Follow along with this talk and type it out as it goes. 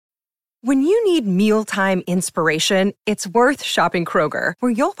When you need mealtime inspiration, it's worth shopping Kroger,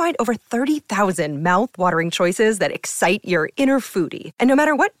 where you'll find over 30,000 mouth-watering choices that excite your inner foodie. And no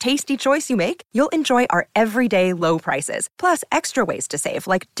matter what tasty choice you make, you'll enjoy our everyday low prices, plus extra ways to save,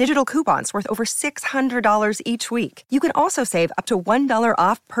 like digital coupons worth over $600 each week. You can also save up to $1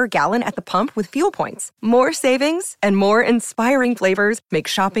 off per gallon at the pump with fuel points. More savings and more inspiring flavors make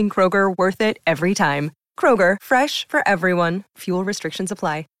shopping Kroger worth it every time. Kroger, fresh for everyone. Fuel restrictions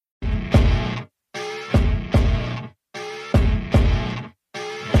apply.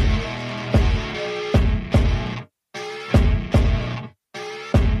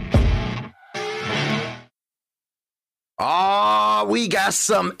 Oh, we got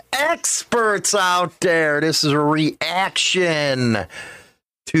some experts out there. This is a reaction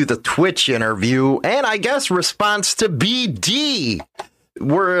to the Twitch interview and I guess response to BD.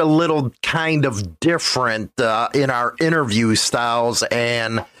 We're a little kind of different in our interview styles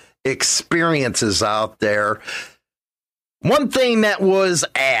and experiences out there. One thing that was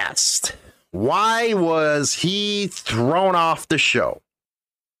asked, why was he thrown off the show?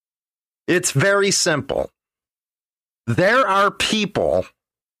 It's very simple. There are people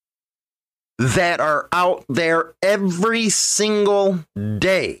that are out there every single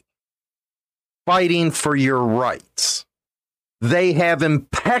day fighting for your rights. They have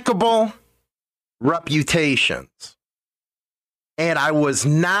impeccable reputations. And I was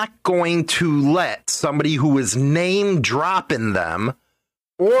not going to let somebody who is name dropping them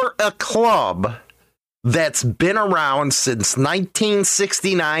or a club that's been around since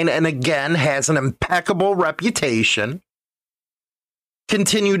 1969 and again has an impeccable reputation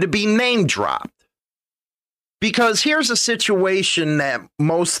continue to be name dropped. Because here's a situation that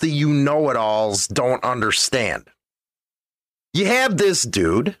most of the you know-it-alls don't understand. You have this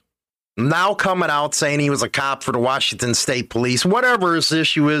dude now coming out saying he was a cop for the Washington State Police. Whatever his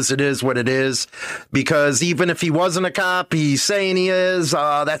issue is, it is what it is. Because even if he wasn't a cop, he's saying he is.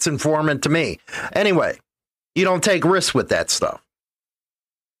 That's informant to me. Anyway, you don't take risks with that stuff.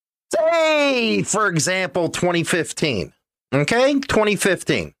 Say, for example, 2015. Okay,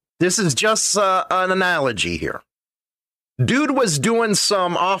 2015. This is just an analogy here. Dude was doing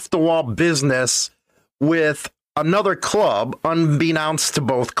some off-the-wall business with another club, unbeknownst to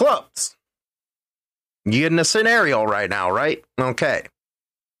both clubs. You get in a scenario right now, right? Okay.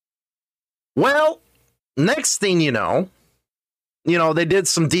 Well, next thing you know, they did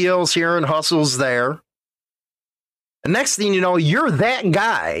some deals here and hustles there. And next thing you know, you're that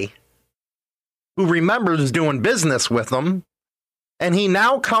guy who remembers doing business with them. And he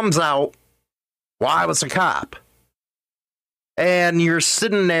now comes out, well, I was a cop. And you're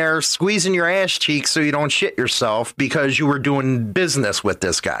sitting there squeezing your ass cheeks so you don't shit yourself because you were doing business with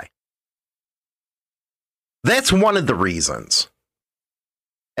this guy. That's one of the reasons.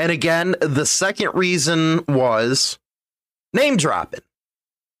 And again, the second reason was name dropping.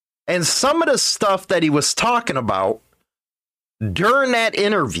 And some of the stuff that he was talking about during that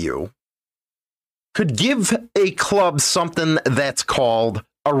interview could give a club something that's called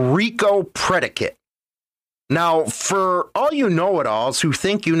a RICO predicate. Now, for all you know-it-alls who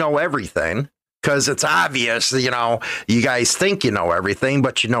think you know everything, because it's obvious, you guys think you know everything,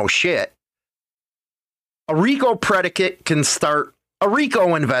 but you know shit. A RICO predicate can start a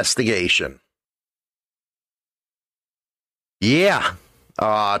RICO investigation. Yeah,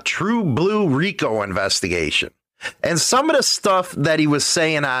 true blue RICO investigation. And some of the stuff that he was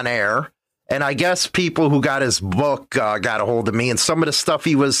saying on air, and I guess people who got his book got a hold of me, and some of the stuff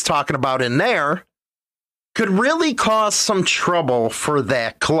he was talking about in there could really cause some trouble for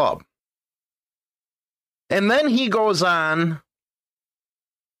that club. And then he goes on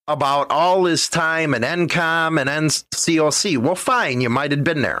about all his time in NCOM and NCOC. Well, fine, you might have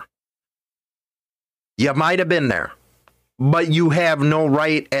been there. You might have been there. But you have no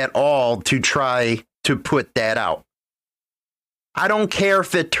right at all to try to put that out. I don't care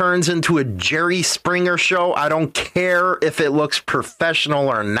if it turns into a Jerry Springer show. I don't care if it looks professional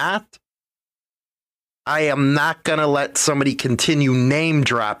or not. I am not going to let somebody continue name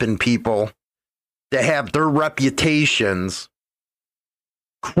dropping people to have their reputations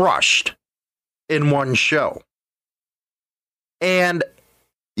crushed in one show. And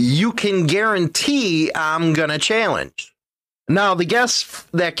you can guarantee I'm going to challenge. Now, the guest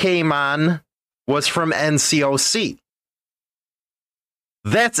that came on was from NCOC.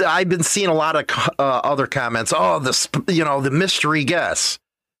 I've been seeing a lot of other comments. Oh, the mystery guest.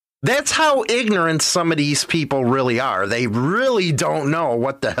 That's how ignorant some of these people really are. They really don't know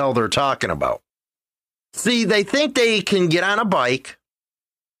what the hell they're talking about. See, they think they can get on a bike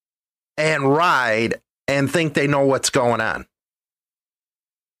and ride and think they know what's going on.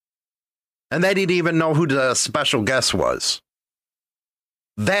 And they didn't even know who the special guest was.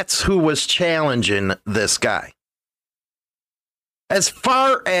 That's who was challenging this guy. As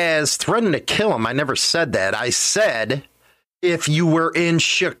far as threatening to kill him, I never said that. I said if you were in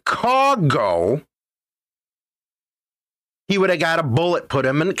Chicago, he would have got a bullet put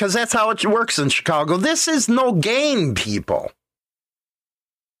him in, because that's how it works in Chicago. This is no game, people.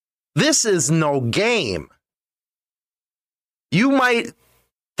 This is no game. You might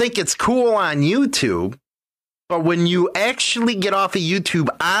think it's cool on YouTube, but when you actually get off of YouTube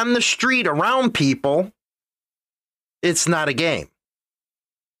on the street around people, it's not a game.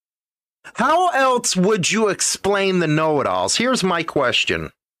 How else would you explain the know-it-alls? Here's my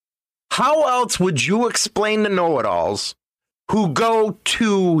question. How else would you explain the know-it-alls who go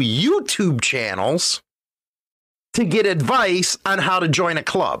to YouTube channels to get advice on how to join a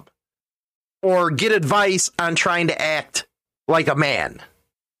club or get advice on trying to act like a man?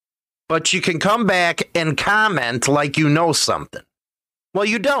 But you can come back and comment like you know something. Well,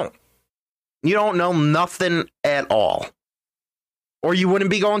 you don't. You don't know nothing at all. Or you wouldn't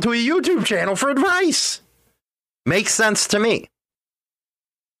be going to a YouTube channel for advice. Makes sense to me.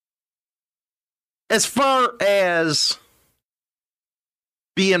 As far as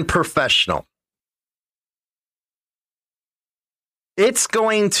being professional, it's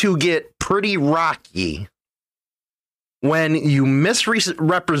going to get pretty rocky when you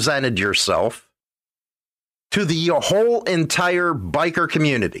misrepresented yourself to the whole entire biker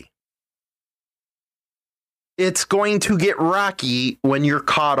community. It's going to get rocky when you're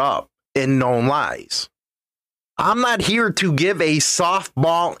caught up in known lies. I'm not here to give a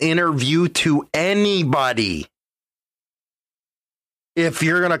softball interview to anybody. If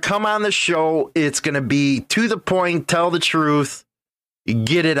you're going to come on the show, it's going to be to the point, tell the truth,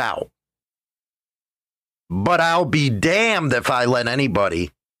 get it out. But I'll be damned if I let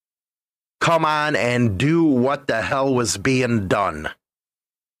anybody come on and do what the hell was being done.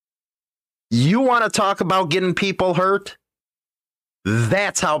 You want to talk about getting people hurt?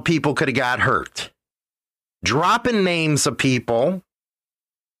 That's how people could have got hurt. Dropping names of people.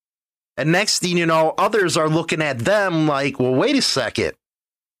 And next thing you know, others are looking at them like, well, wait a second.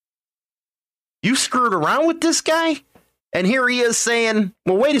 You screwed around with this guy? And here he is saying,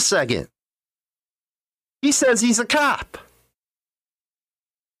 well, wait a second. He says he's a cop.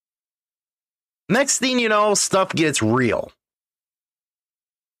 Next thing you know, stuff gets real.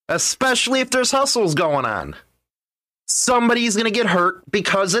 Especially if there's hustles going on. Somebody's going to get hurt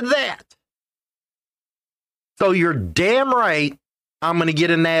because of that. So you're damn right I'm going to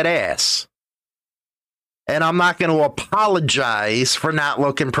get in that ass. And I'm not going to apologize for not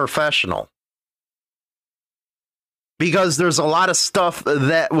looking professional. Because there's a lot of stuff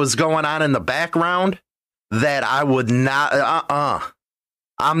that was going on in the background that I would not,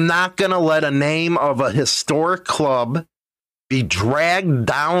 I'm not going to let a name of a historic club be dragged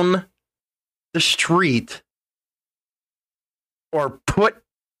down the street or put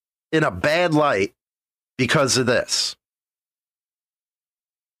in a bad light because of this.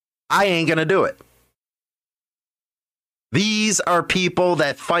 I ain't going to do it. These are people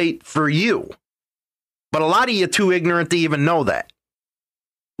that fight for you. But a lot of you too ignorant to even know that.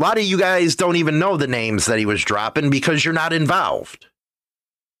 A lot of you guys don't even know the names that he was dropping because you're not involved.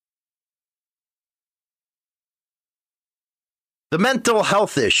 The mental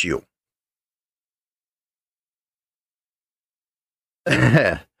health issue.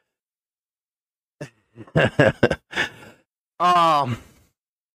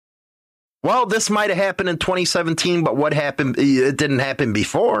 Well, this might have happened in 2017, but what happened? It didn't happen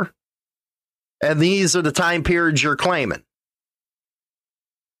before. And these are the time periods you're claiming.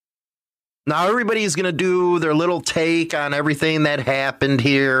 Now, everybody's going to do their little take on everything that happened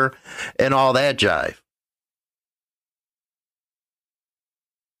here and all that jive.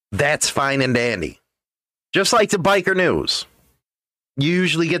 That's fine and dandy. Just like the biker news. You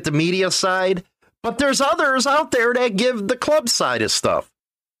usually get the media side, but there's others out there that give the club side of stuff.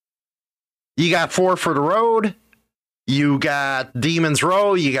 You got Four for the Road. You got Demon's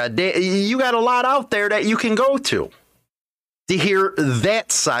Row. You got a lot out there that you can go to hear that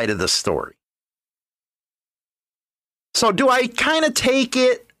side of the story. So do I kind of take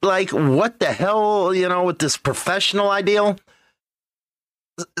it like, what the hell, with this professional ideal?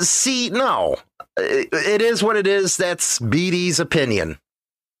 See, no. It is what it is. That's BD's opinion.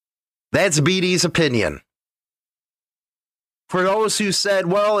 That's BD's opinion. For those who said,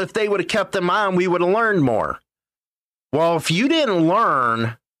 well, if they would have kept them on, we would have learned more. Well, if you didn't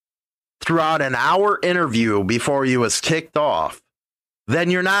learn throughout an hour interview before you was kicked off, then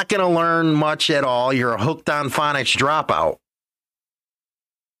you're not going to learn much at all. You're a hooked on phonics dropout.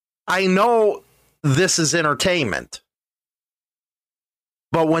 I know this is entertainment.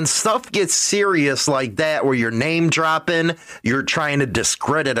 But when stuff gets serious like that, where you're name dropping, you're trying to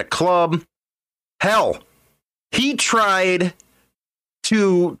discredit a club, hell, he tried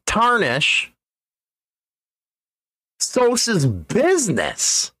to tarnish Sosa's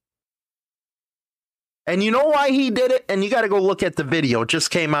business. And you know why he did it? And you got to go look at the video. It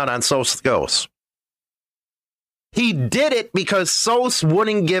just came out on Sosa Goes. He did it because Sosa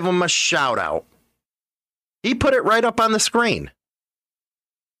wouldn't give him a shout out. He put it right up on the screen.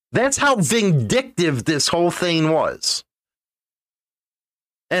 That's how vindictive this whole thing was.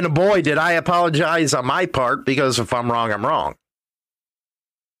 And boy, did I apologize on my part, because if I'm wrong, I'm wrong.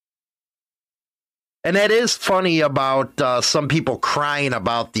 And that is funny about some people crying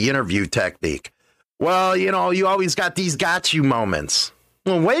about the interview technique. Well, you know, you always got these got you moments.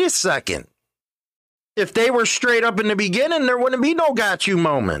 Well, wait a second. If they were straight up in the beginning, there wouldn't be no got you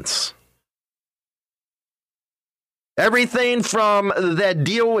moments. Everything from that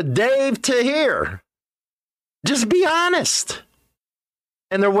deal with Dave to here. Just be honest.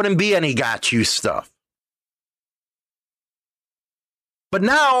 And there wouldn't be any got you stuff. But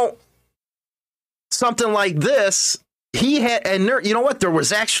now, something like this, he had, and there, you know what? There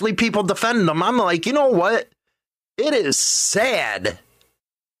was actually people defending him. I'm like, you know what? It is sad,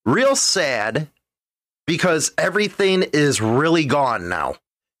 real sad, because everything is really gone now.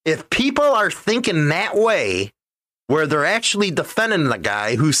 If people are thinking that way, where they're actually defending the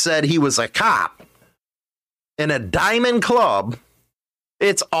guy who said he was a cop in a diamond club,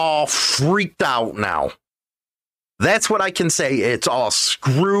 it's all freaked out now. That's what I can say. It's all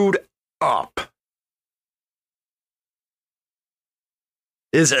screwed up.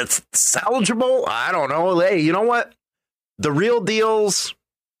 Is it salvageable? I don't know. Hey, you know what? The real deals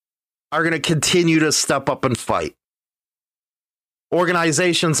are going to continue to step up and fight.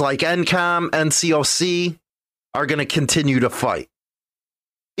 Organizations like NCOM, NCOC are going to continue to fight.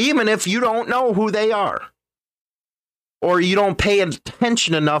 Even if you don't know who they are. Or you don't pay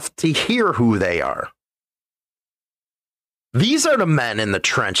attention enough to hear who they are. These are the men in the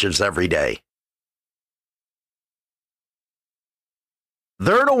trenches every day.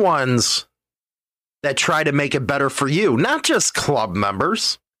 They're the ones that try to make it better for you, not just club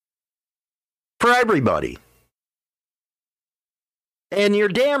members, for everybody. And you're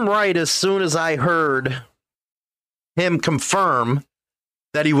damn right, as soon as I heard him confirm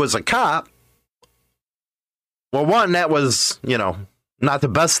that he was a cop, well, one, that was, you know, not the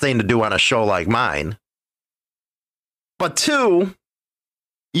best thing to do on a show like mine. But two,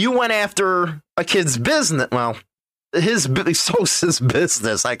 you went after a kid's business. Well, Sosa's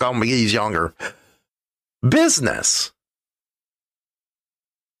business. I call him, he's younger. Business.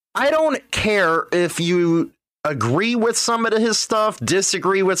 I don't care if you agree with some of his stuff,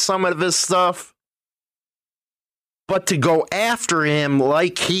 disagree with some of his stuff, but to go after him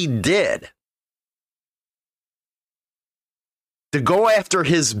like he did, to go after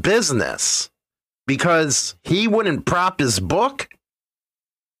his business because he wouldn't prop his book,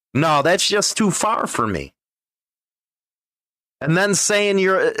 no, that's just too far for me. And then saying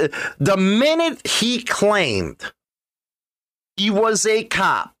the minute he claimed he was a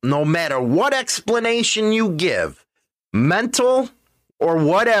cop, no matter what explanation you give, mental or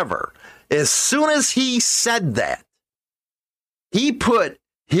whatever, as soon as he said that, he put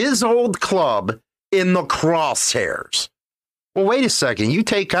his old club in the crosshairs. Well, wait a second, you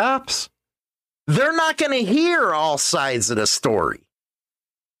take cops? They're not going to hear all sides of the story.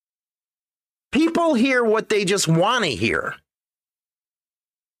 People hear what they just want to hear.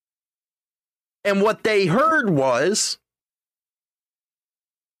 And what they heard was,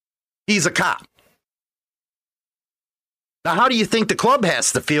 he's a cop. Now, how do you think the club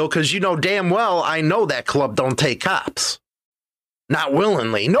has to feel? Because you know damn well, I know that club don't take cops. Not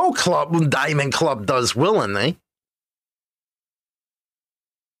willingly. No club, Diamond Club, does willingly.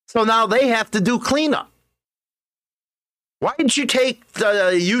 So now they have to do cleanup. Why did you take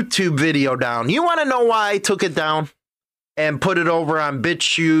the YouTube video down? You want to know why I took it down and put it over on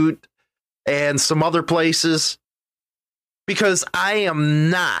BitChute and some other places? Because I am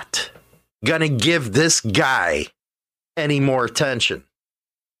not going to give this guy any more attention.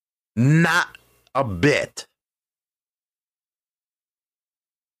 Not a bit.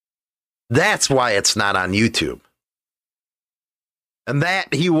 That's why it's not on YouTube. And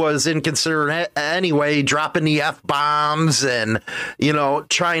that he was inconsiderate anyway, dropping the F-bombs and, you know,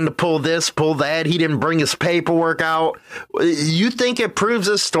 trying to pull this, pull that. He didn't bring his paperwork out. You think it proves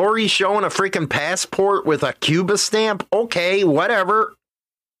his story showing a freaking passport with a Cuba stamp? Okay, whatever.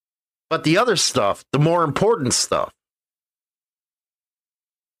 But the other stuff, the more important stuff,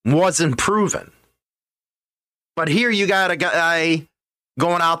 wasn't proven. But here you got a guy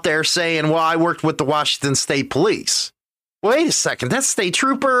going out there saying, well, I worked with the Washington State Police. Wait a second, that's state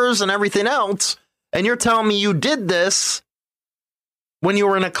troopers and everything else. And you're telling me you did this when you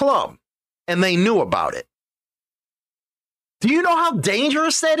were in a club and they knew about it. Do you know how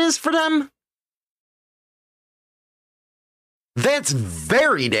dangerous that is for them? That's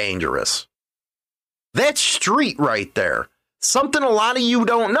very dangerous. That's street right there. Something a lot of you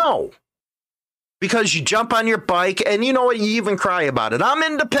don't know. Because you jump on your bike and you know what, you even cry about it. I'm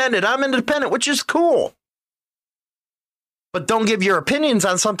independent, which is cool. But don't give your opinions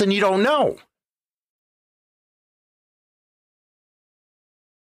on something you don't know.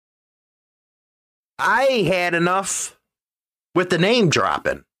 I had enough with the name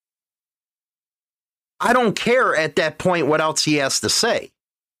dropping. I don't care at that point what else he has to say.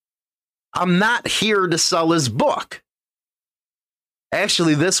 I'm not here to sell his book.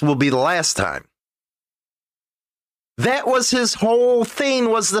 Actually, this will be the last time. That was his whole thing,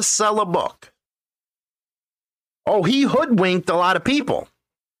 was to sell a book. Oh, he hoodwinked a lot of people.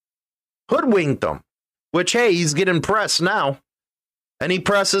 Hoodwinked them. Which, hey, he's getting press now. Any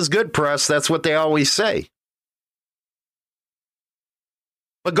press is good press. That's what they always say.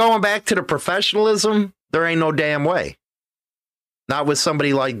 But going back to the professionalism, there ain't no damn way. Not with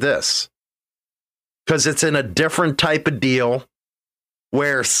somebody like this. Because it's in a different type of deal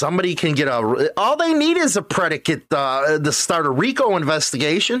where somebody can get all they need is a predicate to start a RICO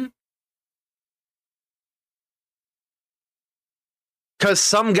investigation. Because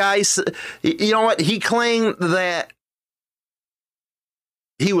some guys, you know what, he claimed that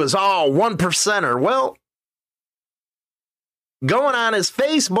he was all 1%er. Well, going on his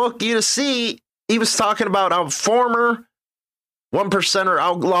Facebook, you see he was talking about a former 1%er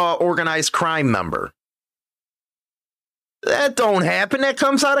outlaw organized crime member. That don't happen. That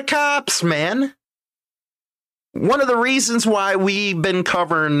comes out of cops, man. One of the reasons why we've been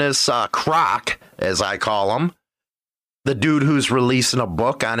covering this Croc, as I call him, the dude who's releasing a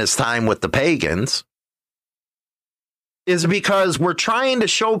book on his time with the pagans, is because we're trying to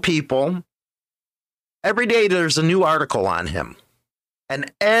show people every day there's a new article on him.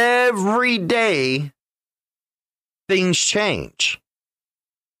 And every day things change.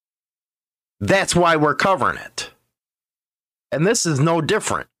 That's why we're covering it. And this is no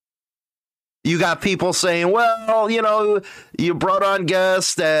different. You got people saying, well, you know, you brought on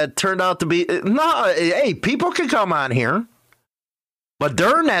guests that turned out to be... No, hey, people can come on here. But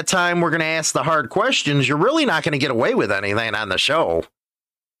during that time, we're going to ask the hard questions. You're really not going to get away with anything on the show.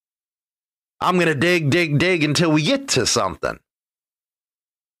 I'm going to dig until we get to something.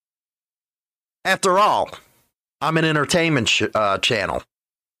 After all, I'm an entertainment channel.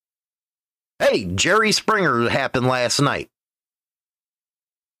 Hey, Jerry Springer happened last night.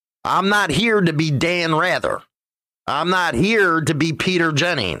 I'm not here to be Dan Rather. I'm not here to be Peter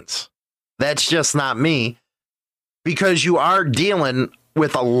Jennings. That's just not me. Because you are dealing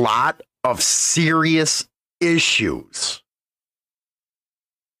with a lot of serious issues.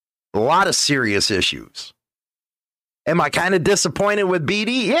 A lot of serious issues. Am I kind of disappointed with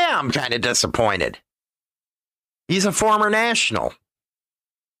BD? Yeah, I'm kind of disappointed. He's a former national.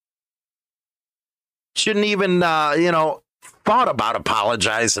 Shouldn't even, thought about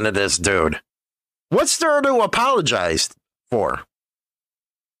apologizing to this dude. What's there to apologize for?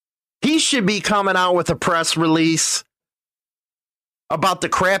 He should be coming out with a press release about the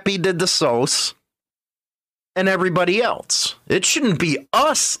crap he did to Sos and everybody else. It shouldn't be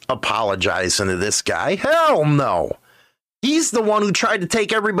us apologizing to this guy. Hell no. He's the one who tried to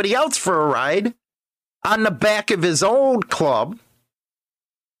take everybody else for a ride on the back of his old club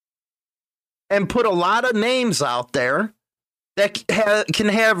and put a lot of names out there that can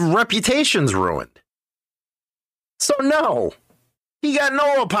have reputations ruined. So no, he got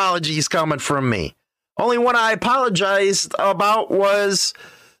no apologies coming from me. Only one I apologized about was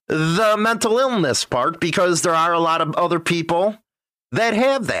the mental illness part, because there are a lot of other people that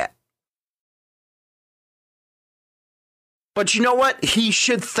have that. But you know what? He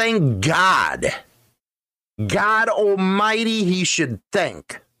should thank God. God Almighty, he should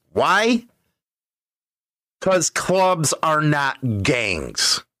thank. Why? Because clubs are not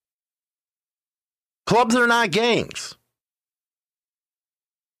gangs. Clubs are not gangs.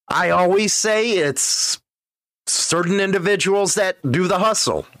 I always say it's certain individuals that do the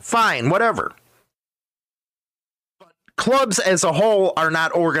hustle. Fine, whatever. But clubs as a whole are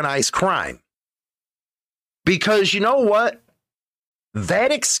not organized crime. Because you know what?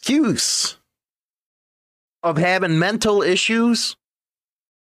 That excuse of having mental issues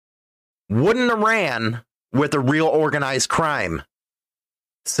wouldn't have ran with a real organized crime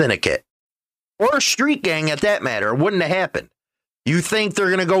syndicate or a street gang at that matter. It wouldn't have happened. You think they're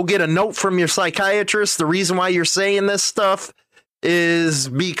going to go get a note from your psychiatrist? The reason why you're saying this stuff is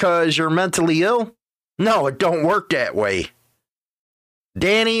because you're mentally ill? No, it don't work that way.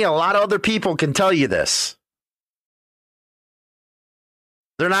 Danny, a lot of other people can tell you this.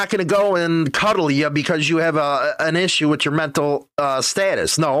 They're not going to go and cuddle you because you have an issue with your mental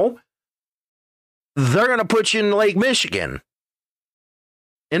status. No. They're going to put you in Lake Michigan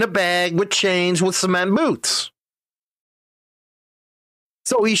in a bag with chains with cement boots.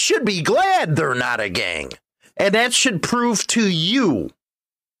 So he should be glad they're not a gang. And that should prove to you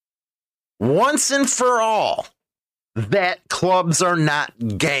once and for all that clubs are not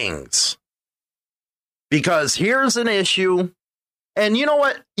gangs. Because here's an issue. And you know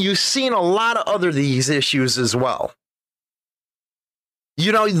what? You've seen a lot of other these issues as well.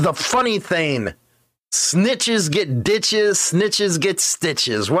 You know, the funny thing, snitches get ditches, snitches get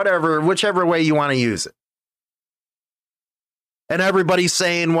stitches, whichever way you want to use it. And everybody's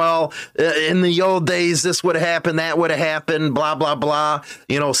saying, well, in the old days, this would have happened, that would have happened, blah, blah, blah.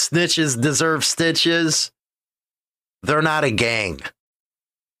 You know, snitches deserve stitches. They're not a gang.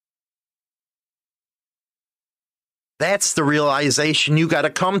 That's the realization you got to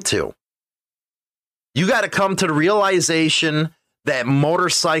come to. You got to come to the realization that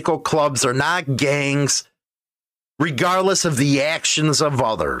motorcycle clubs are not gangs, regardless of the actions of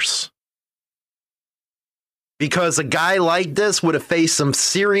others. Because a guy like this would have faced some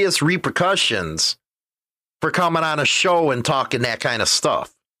serious repercussions for coming on a show and talking that kind of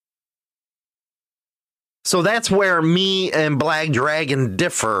stuff. So that's where me and Black Dragon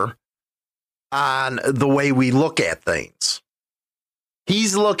differ on the way we look at things.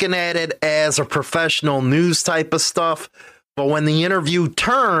 He's looking at it as a professional news type of stuff, but when the interview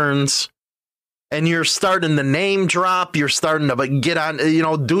turns and you're starting to name drop, you're starting to get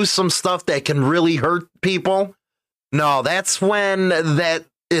on, do some stuff that can really hurt people. No, that's when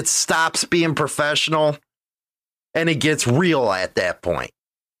it stops being professional and it gets real at that point.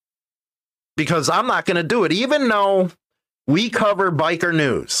 Because I'm not going to do it, even though we cover biker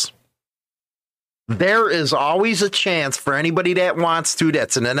news. There is always a chance for anybody that wants to,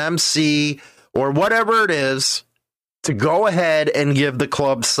 that's an NMC or whatever it is, to go ahead and give the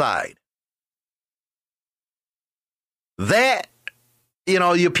club side. That,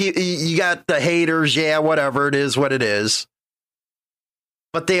 you got the haters, yeah, whatever, it is what it is.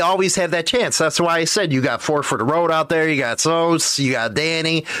 But they always have that chance. That's why I said you got Four for the Road out there, you got Sos, you got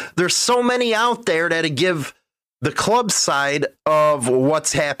Danny. There's so many out there that give the club side of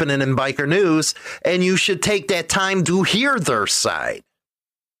what's happening in biker news, and you should take that time to hear their side.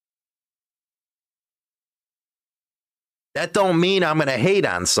 That don't mean I'm going to hate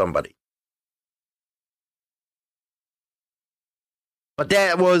on somebody. But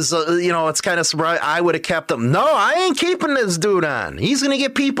that was, it's kind of surprising. I would have kept him. No, I ain't keeping this dude on. He's going to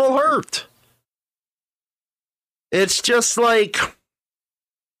get people hurt. It's just like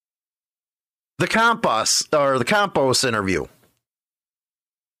the Campos interview.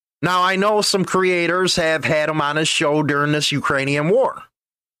 Now, I know some creators have had him on his show during this Ukrainian war.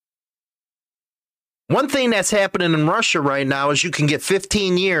 One thing that's happening in Russia right now is you can get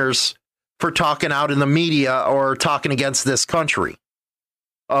 15 years for talking out in the media or talking against this country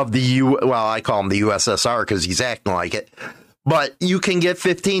of I call him the USSR because he's acting like it. But you can get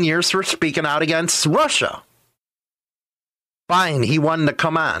 15 years for speaking out against Russia. Fine, he wanted to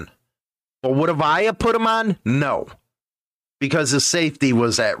come on. But would have I put him on? No. Because his safety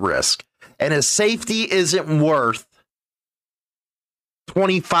was at risk. And his safety isn't worth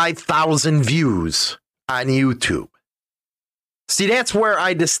 25,000 views on YouTube. See, that's where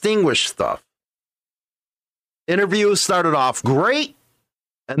I distinguish stuff. Interviews started off great,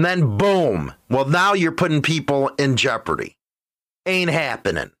 and then boom. Well, now you're putting people in jeopardy. Ain't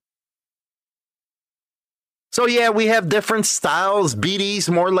happening. So yeah, we have different styles. BD's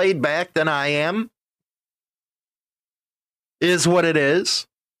more laid back than I am. Is what it is.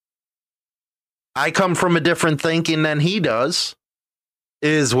 I come from a different thinking than he does.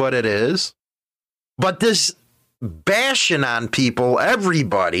 Is what it is. But this bashing on people,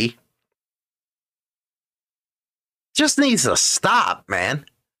 everybody, just needs to stop, man.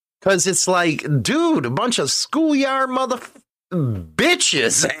 Because it's like, dude, a bunch of schoolyard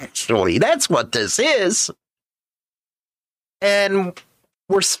bitches, actually. That's what this is. And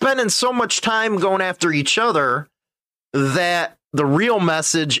we're spending so much time going after each other that the real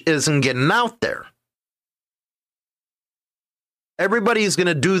message isn't getting out there. Everybody's going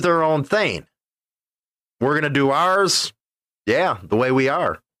to do their own thing. We're going to do ours, yeah, the way we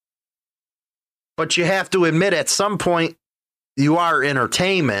are. But you have to admit at some point, you are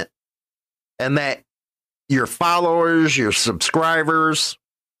entertainment and that your followers, your subscribers,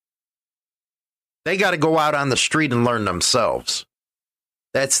 they got to go out on the street and learn themselves.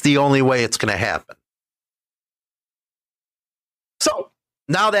 That's the only way it's going to happen. So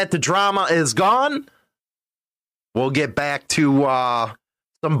now that the drama is gone, we'll get back to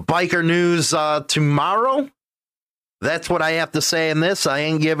some biker news tomorrow. That's what I have to say in this. I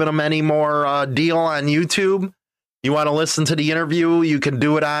ain't giving them any more deal on YouTube. You want to listen to the interview, you can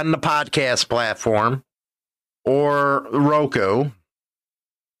do it on the podcast platform or Roku.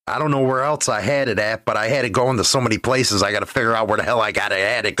 I don't know where else I had it at, but I had it going to so many places. I got to figure out where the hell I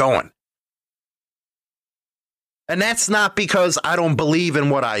had it going. And that's not because I don't believe in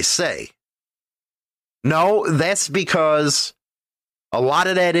what I say. No, that's because a lot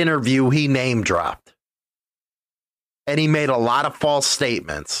of that interview he name dropped. And he made a lot of false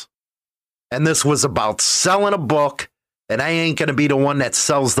statements. And this was about selling a book, and I ain't going to be the one that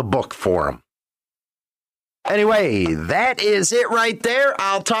sells the book for him. Anyway, that is it right there.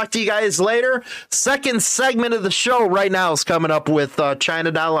 I'll talk to you guys later. Second segment of the show right now is coming up with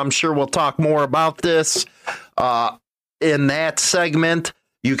China Doll. I'm sure we'll talk more about this in that segment.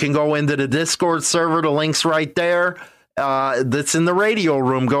 You can go into the Discord server. The link's right there. That's in the radio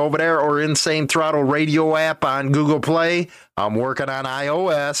room. Go over there, or Insane Throttle radio app on Google Play. I'm working on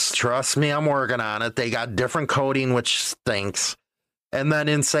iOS. Trust me, I'm working on it. They got different coding, which stinks. And then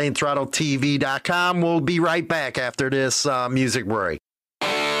InsaneThrottleTV.com. We'll be right back after this music break.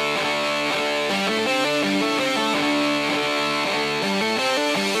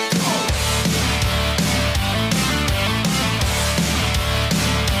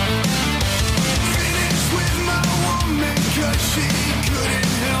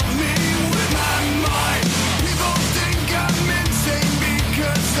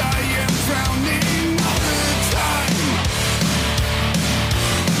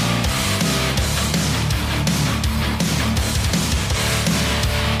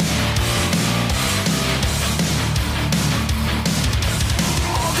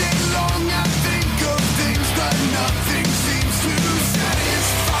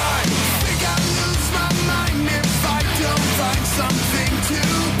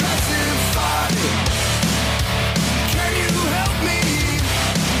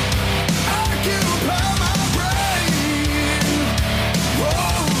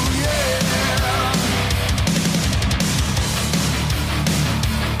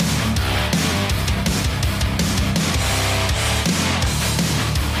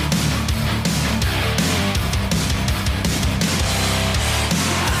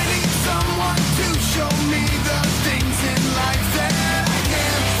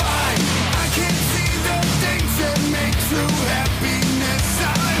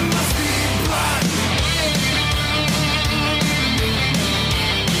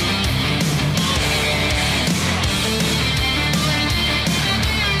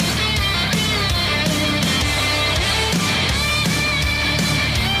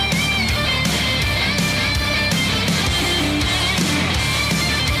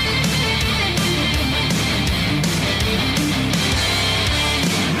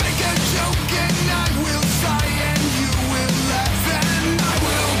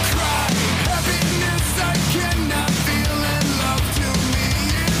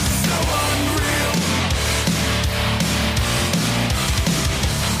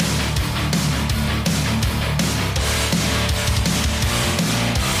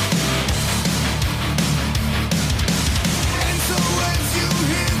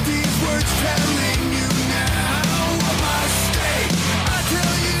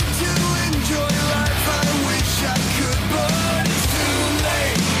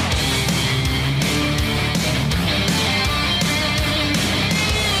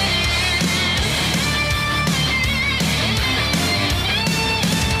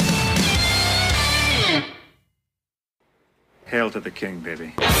 Hail to the king,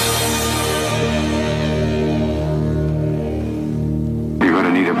 baby. You're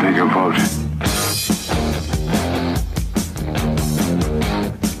gonna need a bigger boat.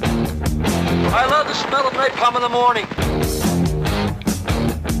 I love the smell of napalm in the morning.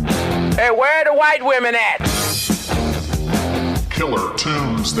 Hey, where are the white women at? Killer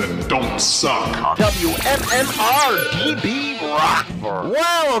tunes that don't suck. WMMR DB Rockford.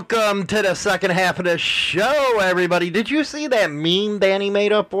 Welcome to the second half of the show, everybody. Did you see that meme Danny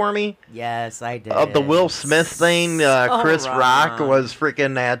made up for me? Yes, I did. Of the Will Smith thing. Chris Rock was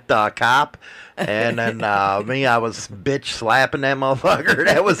freaking that cop. And then me, I was bitch slapping that motherfucker.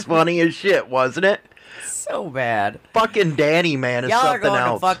 That was funny as shit, wasn't it? So bad. Fucking Danny, man, is Y'all something are going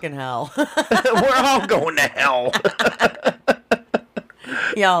else. to fucking hell. We're all going to hell.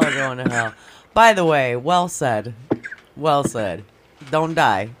 Y'all are going to hell. By the way, well said. Well said. Don't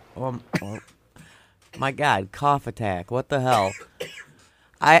die. My God, cough attack. What the hell?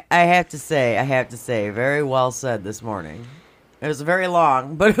 I have to say, very well said this morning. It was very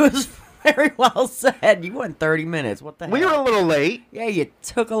long, but it was very well said. You went 30 minutes. What the hell? We were a little late. Yeah, you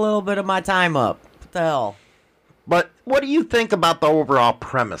took a little bit of my time up. What the hell? But what do you think about the overall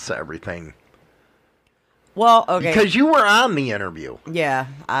premise of everything? Well, okay. Because you were on the interview. Yeah,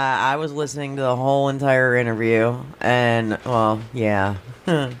 I was listening to the whole entire interview, and, well, yeah.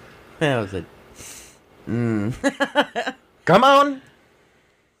 That was it. Come on.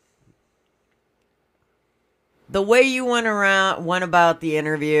 The way you went about the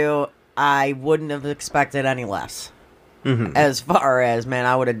interview, I wouldn't have expected any less. Mm-hmm. As far as, man,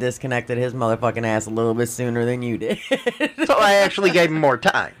 I would have disconnected his motherfucking ass a little bit sooner than you did. So I actually gave him more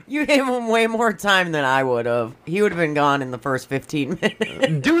time. You gave him way more time than I would have. He would have been gone in the first 15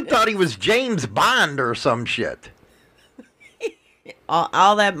 minutes. Dude thought he was James Bond or some shit.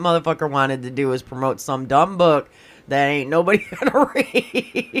 All that motherfucker wanted to do was promote some dumb book that ain't nobody gonna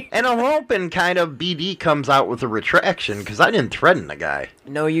read. And I'm hoping kind of BD comes out with a retraction, because I didn't threaten the guy.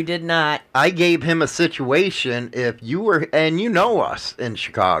 No, you did not. I gave him a situation if you were, and you know us in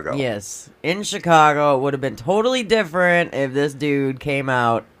Chicago. Yes. In Chicago, it would have been totally different if this dude came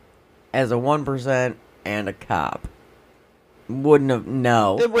out as a 1% and a cop. Wouldn't have,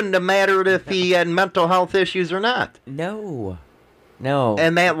 no. It wouldn't have mattered if he had mental health issues or not. No.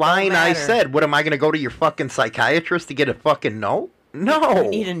 And that line I matter. said, what, am I going to go to your fucking psychiatrist to get a fucking note? No. I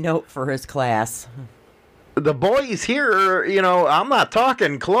need a note for his class. The boys here, you know, I'm not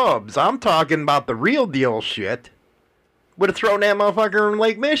talking clubs. I'm talking about the real deal shit. Would have thrown that motherfucker in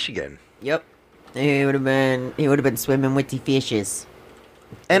Lake Michigan. Yep. He would have been swimming with the fishes.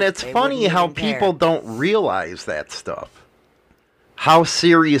 And it's They funny wouldn't how even care. people don't realize that stuff. How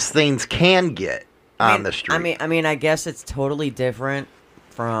serious things can get on the street. I mean, I guess it's totally different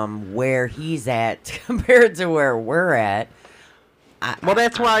from where he's at compared to where we're at. Well,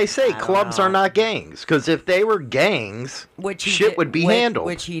 that's why I say I don't clubs know. are not gangs. Because if they were gangs, shit would be handled.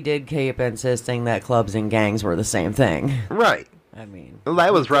 Which he did keep insisting that clubs and gangs were the same thing. Right. I mean, Well,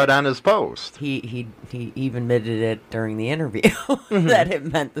 that was right on his post. he even admitted it during the interview that it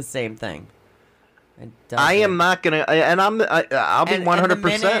meant the same thing. It I doesn't. am not gonna, and I'll be And 100%.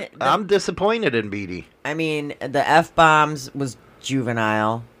 minute the- I'm disappointed in BD. I mean, the F-bombs was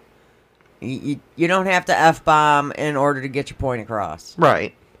juvenile. You don't have to F-bomb in order to get your point across.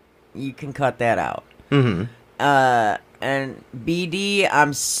 Right. You can cut that out. Mm-hmm. And BD,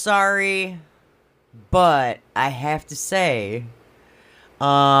 I'm sorry, but I have to say,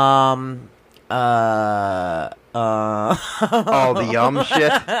 All the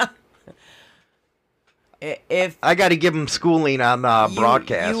shit. if I got to give him schooling on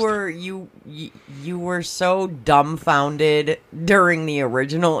broadcast. you were so dumbfounded during the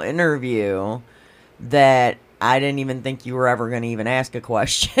original interview that I didn't even think you were ever going to even ask a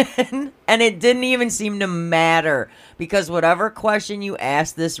question. And it didn't even seem to matter, because whatever question you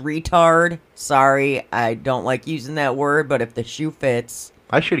asked this retard, sorry, I don't like using that word, but if the shoe fits,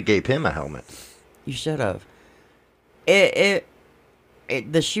 I should have gave him a helmet. you should have. The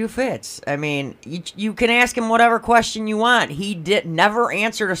shoe fits. I mean, you can ask him whatever question you want. He never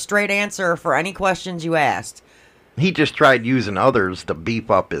answered a straight answer for any questions you asked. He just tried using others to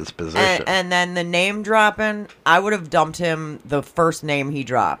beef up his position. And then the name dropping, I would have dumped him the first name he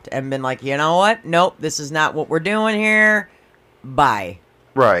dropped and been like, you know what? Nope, this is not what we're doing here. Bye.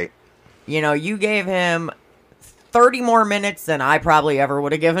 Right. You know, you gave him 30 more minutes than I probably ever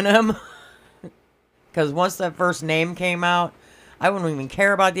would have given him. Because once that first name came out, I wouldn't even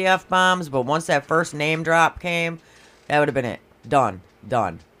care about the F-bombs, but once that first name drop came, that would have been it. Done.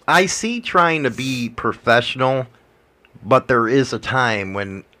 I see trying to be professional, but there is a time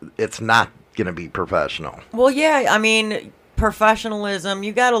when it's not going to be professional. Well, yeah, I mean, professionalism,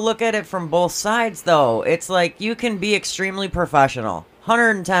 you got to look at it from both sides, though. It's like you can be extremely professional,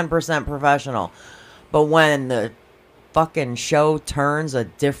 110% professional, but when the fucking show turns a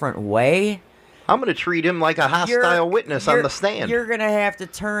different way, I'm going to treat him like a hostile witness on the stand. You're going to have to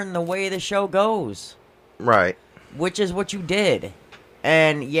turn the way the show goes. Right. Which is what you did.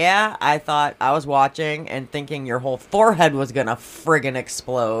 And yeah, I thought I was watching and thinking your whole forehead was going to friggin'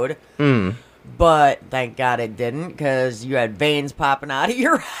 explode. But thank God it didn't, because you had veins popping out of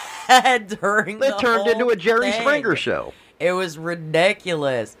your head during the It turned into whole a Jerry thing. Springer show. It was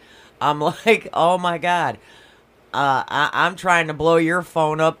ridiculous. I'm like, oh my God. I'm trying to blow your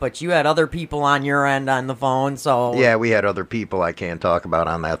phone up, but you had other people on your end on the phone, so... Yeah, we had other people I can't talk about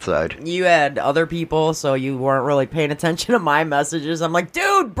on that side. You had other people, so you weren't really paying attention to my messages. I'm like,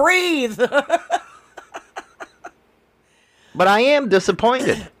 dude, breathe! But I am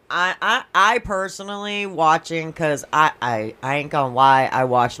disappointed. I personally watching, because I ain't gonna lie, I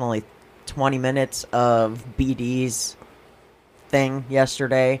watched only 20 minutes of BD's thing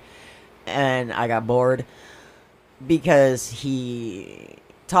yesterday, and I got bored because he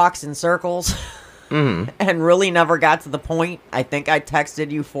talks in circles and really never got to the point. I think I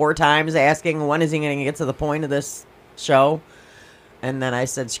texted you 4 times asking when is he going to get to the point of this show, and then I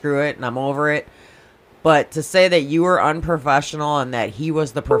said screw it and I'm over it. But to say that you were unprofessional and that he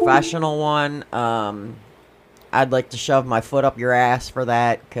was the professional one, I'd like to shove my foot up your ass for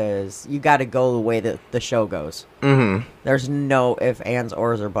that, because you got to go the way that the show goes. Mm-hmm. There's no ifs, ands,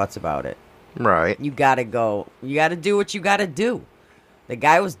 ors, or buts about it. Right. You got to go. You got to do what you got to do. The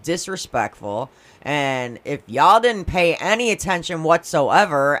guy was disrespectful, and if y'all didn't pay any attention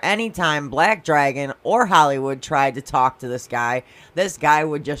whatsoever, anytime Black Dragon or Hollywood tried to talk to this guy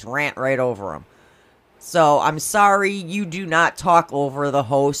would just rant right over him. So, I'm sorry you do not talk over the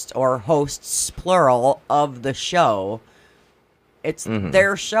host or hosts, plural, of the show. It's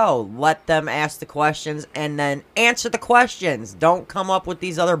their show. Let them ask the questions and then answer the questions. Don't come up with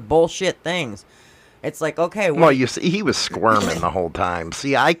these other bullshit things. It's like, okay... Well, you see, he was squirming the whole time.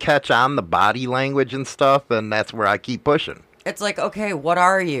 See, I catch on the body language and stuff, and that's where I keep pushing. It's like, okay, what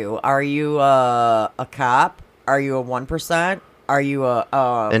are you? Are you a cop? Are you a 1%? Are you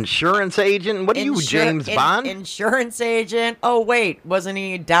a... insurance agent? What are you, James Bond? Insurance agent? Oh, wait. Wasn't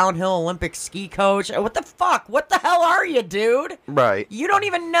he a downhill Olympic ski coach? What the fuck? What the hell are you, dude? Right. You don't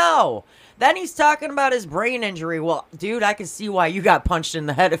even know. Then he's talking about his brain injury. Well, dude, I can see why you got punched in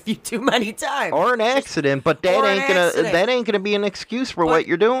the head a few too many times. Or an accident, but that ain't gonna be an excuse for what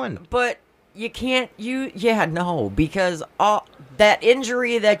you're doing. But you can't... because all that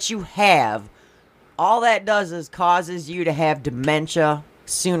injury that you have... all that does is causes you to have dementia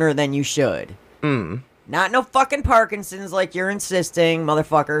sooner than you should. Not no fucking Parkinson's like you're insisting,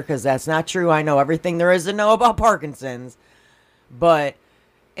 motherfucker, because that's not true. I know everything there is to know about Parkinson's. But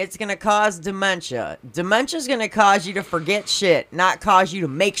it's going to cause dementia. Dementia's going to cause you to forget shit, not cause you to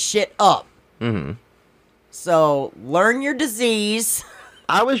make shit up. So, learn your disease.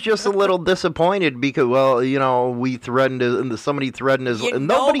 I was just a little disappointed because, well, you know, we threatened somebody threatened his life.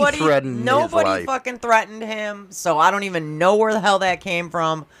 Nobody threatened his life. Nobody fucking threatened him, so I don't even know where the hell that came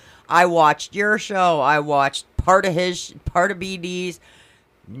from. I watched your show. I watched part of BD's.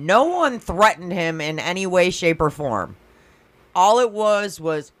 No one threatened him in any way, shape, or form. All it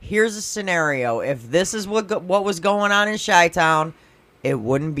was here's a scenario. If this is what was going on in Chi-Town, it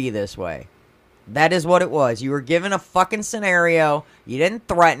wouldn't be this way. That is what it was. You were given a fucking scenario. You didn't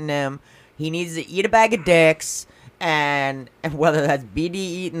threaten him. He needs to eat a bag of dicks. And whether that's BD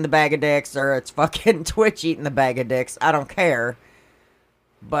eating the bag of dicks or it's fucking Twitch eating the bag of dicks, I don't care.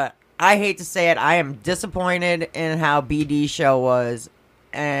 But I hate to say it, I am disappointed in how BD's show was.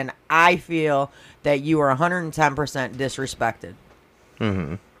 And I feel that you were 110% disrespected.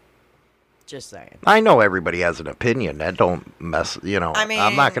 Just saying. I know everybody has an opinion. That don't mess, I mean,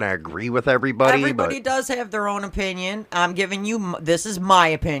 I'm not going to agree with everybody. Everybody does have their own opinion. I'm giving you, this is my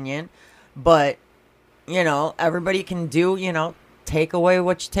opinion. But, everybody can do, take away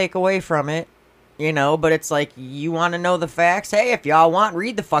what you take away from it. But it's like, you want to know the facts? Hey, if y'all want,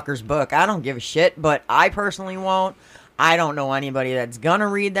 read the fucker's book. I don't give a shit, but I personally won't. I don't know anybody that's going to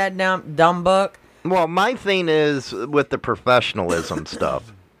read that dumb book. Well, my thing is with the professionalism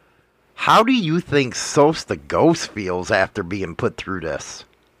stuff. How do you think Sos the Ghost feels after being put through this?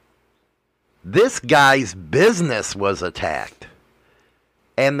 This guy's business was attacked.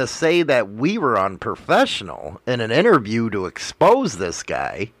 And to say that we were unprofessional in an interview to expose this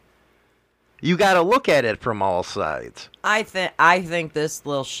guy, you got to look at it from all sides. I think this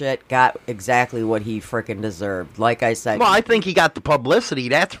little shit got exactly what he frickin' deserved. Like I said. Well, I think he got the publicity,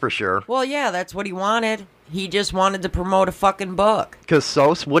 that's for sure. Well, yeah, that's what he wanted. He just wanted to promote a fucking book. Because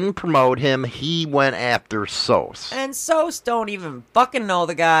Sos wouldn't promote him. He went after Sos. And Sos don't even fucking know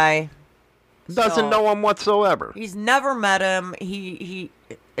the guy. Doesn't know him whatsoever. He's never met him.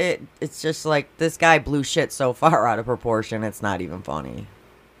 It's just like, this guy blew shit so far out of proportion, it's not even funny.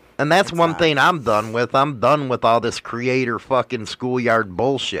 And that's one thing I'm done with. I'm done with all this creator fucking schoolyard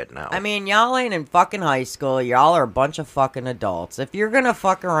bullshit now. I mean, y'all ain't in fucking high school. Y'all are a bunch of fucking adults. If you're gonna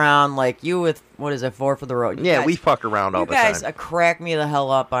fuck around like you with, what is it, 4 for the road? Yeah, we fuck around all the time. You guys crack me the hell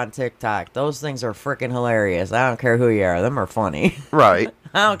up on TikTok. Those things are freaking hilarious. I don't care who you are. Them are funny. Right.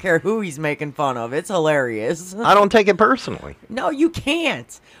 I don't care who he's making fun of. It's hilarious. I don't take it personally. No, you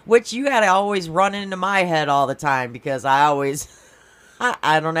can't. Which you gotta always run into my head all the time because I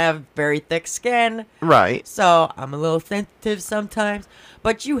don't have very thick skin. Right. So I'm a little sensitive sometimes.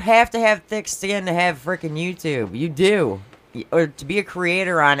 But you have to have thick skin to have freaking YouTube. You do. Or to be a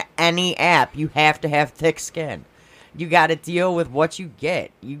creator on any app, you have to have thick skin. You gotta deal with what you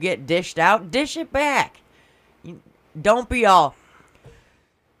get. You get dished out, dish it back. Don't be all,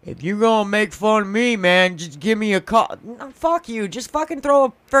 if you gonna make fun of me, man, just give me a call. No, fuck you. Just fucking throw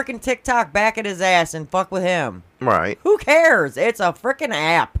a freaking TikTok back at his ass and fuck with him. Right. Who cares? It's a freaking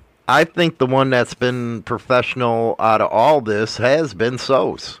app. I think the one that's been professional out of all this has been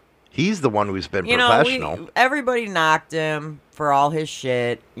Sos. He's the one who's been professional. Everybody knocked him for all his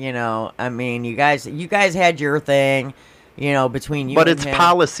shit. I mean, you guys had your thing. Between you but and it's him.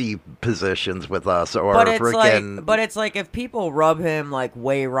 Policy positions with us, or But it's freaking. but it's like if people rub him like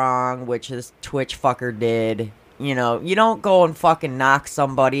way wrong, which this Twitch fucker did. You don't go and fucking knock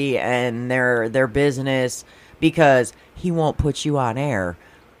somebody and their business because he won't put you on air.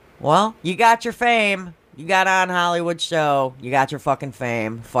 Well, you got your fame. You got on Hollywood show. You got your fucking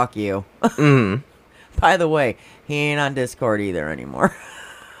fame. Fuck you. Mm-hmm. By the way, he ain't on Discord either anymore.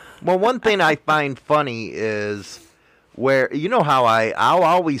 Well, one thing I find funny is where, how I'll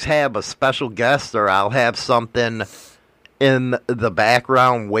always have a special guest or I'll have something in the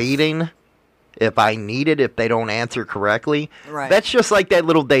background waiting if I need it, if they don't answer correctly. Right. That's just like that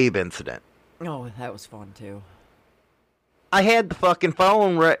little Dave incident. Oh, that was fun too. I had the fucking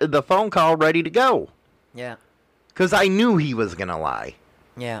phone call ready to go. Yeah. Because I knew he was going to lie.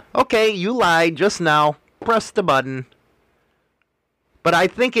 Yeah. Okay, you lied just now. Press the button. But I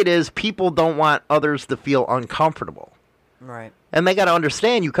think it is people don't want others to feel uncomfortable. Right. And they got to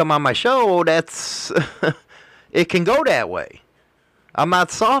understand, you come on my show, that's... it can go that way. I'm not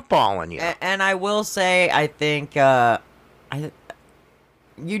softballing you. And I will say, I think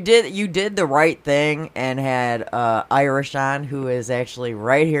you did the right thing and had Irish on, who is actually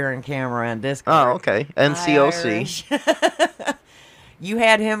right here in camera on Discord. Oh, okay. NCOC. You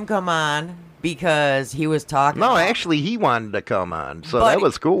had him come on because he was talking. No, actually, he wanted to come on, so that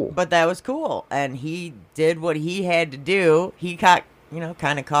was cool. But that was cool, and he did what he had to do. He got,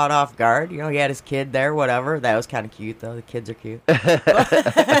 kind of caught off guard. He had his kid there, whatever. That was kind of cute, though. The kids are cute.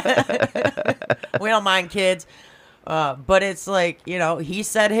 We don't mind kids. But it's like, he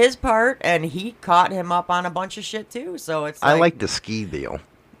said his part, and he caught him up on a bunch of shit, too. So it's I like the ski deal.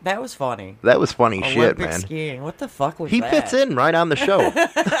 That was funny. That was funny shit, Olympic man. skiing. What the fuck was he that? fits in right on the show.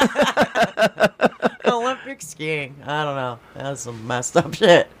 Olympic skiing. I don't know. That was some messed up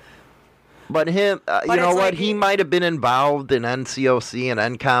shit. But him, you know what? like he might have been involved in NCOC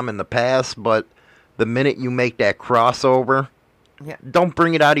and NCOM in the past, but the minute you make that crossover, don't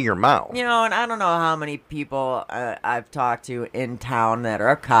bring it out of your mouth. And I don't know how many people I've talked to in town that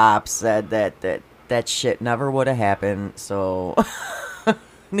are cops said that shit never would have happened. So,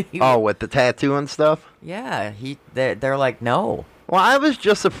 with the tattoo and stuff? Yeah, they're like, no. Well, I was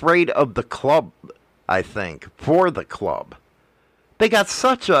just afraid of the club, I think, for the club. They got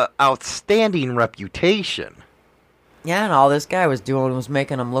such a outstanding reputation. Yeah, and all this guy was doing was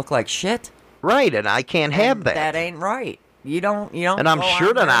making them look like shit. Right, and I can't have that. That ain't right. You don't. And I'm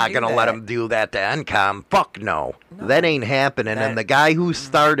sure they're not going to let him do that to NCOM. Fuck no. That ain't happening. And the guy who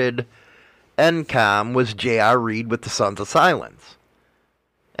started NCOM was J.R. Reed with the Sons of Silence.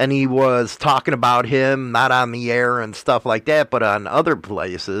 And he was talking about him, not on the air and stuff like that, but on other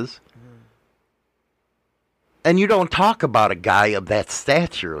places. And you don't talk about a guy of that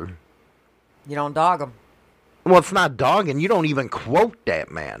stature. You don't dog him. Well, it's not dogging. You don't even quote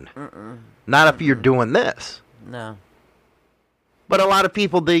that man. Not if you're doing this. No. But a lot of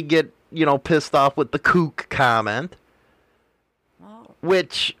people, they get, pissed off with the kook comment.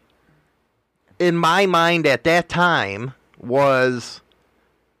 Which, in my mind at that time, was...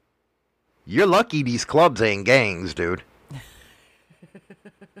 You're lucky these clubs ain't gangs, dude.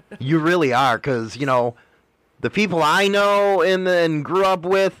 You really are, because, the people I know and grew up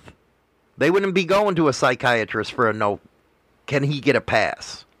with, they wouldn't be going to a psychiatrist for a no. Can he get a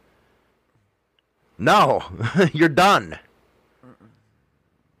pass? No, you're done.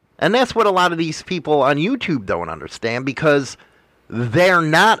 And that's what a lot of these people on YouTube don't understand, because they're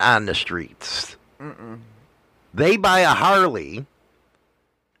not on the streets. They buy a Harley,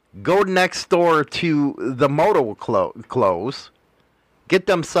 go next door to the moto clothes, get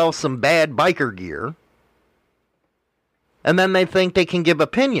themselves some bad biker gear, and then they think they can give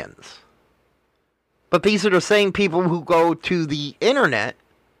opinions. But these are the same people who go to the internet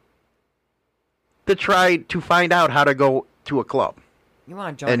to try to find out how to go to a club. You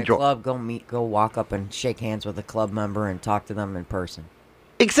want to join a club, go walk up and shake hands with a club member and talk to them in person.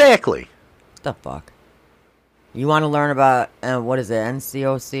 Exactly. What the fuck? You want to learn about, what is it,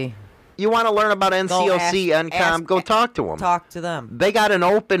 NCOC? You want to learn about NCOC, NCOM, go talk to them. Talk to them. They got an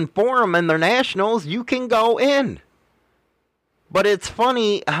open forum in their nationals. You can go in. But it's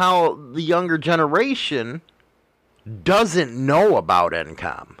funny how the younger generation doesn't know about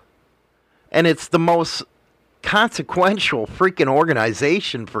NCOM. And it's the most consequential freaking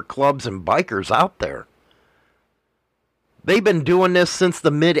organization for clubs and bikers out there. They've been doing this since the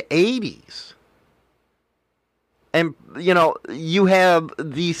mid-'80s. And, you know, you have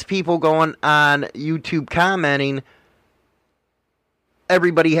these people going on YouTube commenting,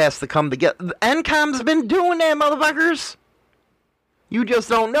 everybody has to come together. NCOM's been doing that, motherfuckers. You just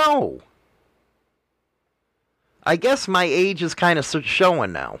don't know. I guess my age is kind of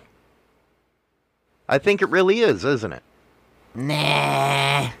showing now. I think it really is, isn't it?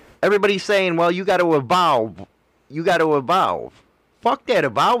 Nah. Everybody's saying, well, you got to evolve. You got to evolve. Fuck that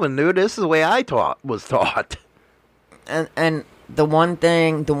evolving, dude. This is the way I was taught. And the one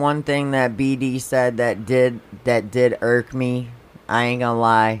thing that BD said that did irk me, I ain't gonna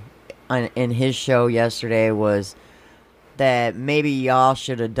lie, in his show yesterday was that maybe y'all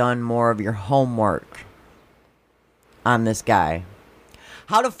should have done more of your homework on this guy.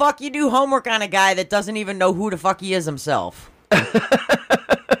 How the fuck you do homework on a guy that doesn't even know who the fuck he is himself?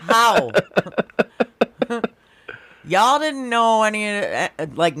 How? Y'all didn't know any,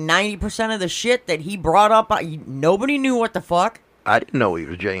 like 90% of the shit that he brought up. Nobody knew what the fuck. I didn't know he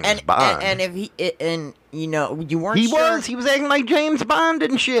was James Bond. And if he, and you know, you weren't he sure. He was acting like James Bond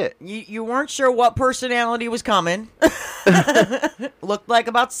and shit. You weren't sure what personality was coming. Looked like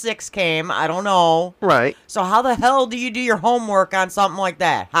about 6 came. I don't know. Right. So how the hell do you do your homework on something like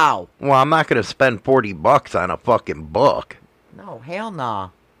that? How? Well, I'm not going to spend $40 on a fucking book. No, hell nah.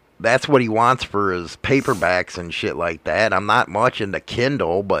 That's what he wants for his paperbacks and shit like that. I'm not much into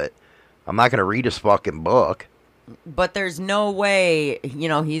Kindle, but I'm not going to read his fucking book. But there's no way, you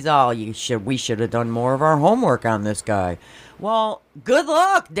know, he's all, we should have done more of our homework on this guy. Well, good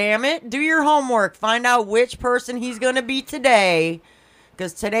luck, damn it. Do your homework. Find out which person he's going to be today.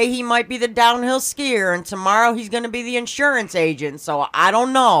 Because today he might be the downhill skier, and tomorrow he's going to be the insurance agent. So I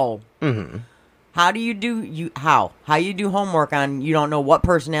don't know. Mm-hmm. How do you do, how you do homework on, you don't know what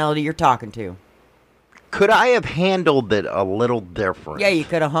personality you're talking to? Could I have handled it a little different? Yeah, you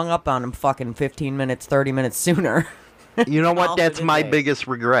could have hung up on him fucking 15 minutes, 30 minutes sooner. You know what? That's my biggest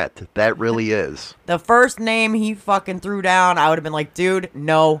regret. That really is. The first name he fucking threw down, I would have been like, dude,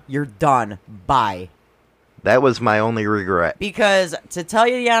 no, you're done. Bye. That was my only regret. Because, to tell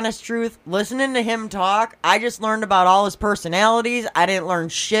you the honest truth, listening to him talk, I just learned about all his personalities. I didn't learn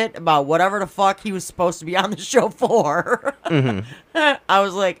shit about whatever the fuck he was supposed to be on the show for. Mm-hmm. I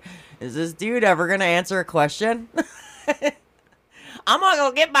was like, is this dude ever going to answer a question? I'm going to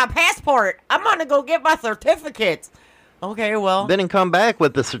go get my passport. I'm going to go get my certificates. Okay, well. Didn't come back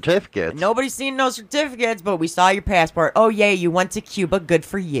with the certificates. Nobody's seen no certificates, but we saw your passport. Oh, yeah, you went to Cuba. Good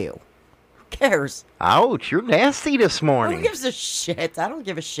for you. Who cares? Ouch, you're nasty this morning. Who gives a shit? I don't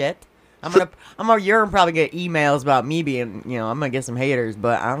give a shit. You're gonna probably get emails about me being, you know, I'm gonna get some haters,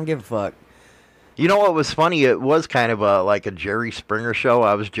 but I don't give a fuck. You know what was funny? It was kind of like a Jerry Springer show.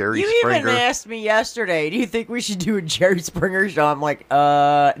 I was Jerry Springer. You even asked me yesterday, do you think we should do a Jerry Springer show? I'm like,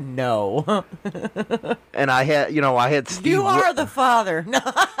 no. And I had Steve. You are the father.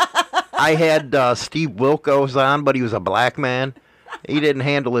 I had Steve Wilkos on, but he was a black man. He didn't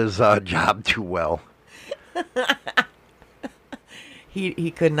handle his job too well.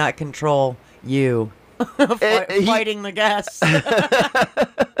 He could not control you fighting the guests.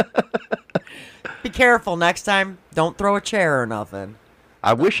 Be careful next time. Don't throw a chair or nothing.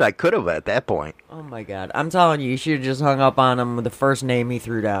 I wish I could have at that point. Oh my god. I'm telling you should have just hung up on him with the first name he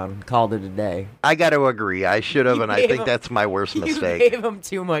threw down. Called it a day. I got to agree. I should have, and I think that's my worst mistake. You gave him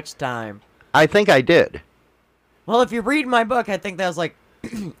too much time. I think I did. Well, if you read my book, I think that was like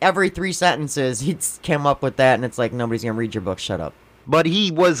every 3 sentences he came up with that, and it's like, nobody's going to read your book. Shut up. But he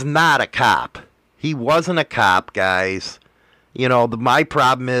was not a cop. He wasn't a cop, guys. You know, my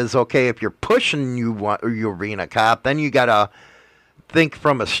problem is, okay, if you're pushing you're being a cop, then you got to think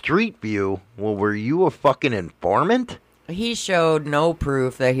from a street view. Well, were you a fucking informant? He showed no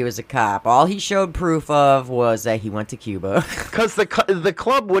proof that he was a cop. All he showed proof of was that he went to Cuba. Because the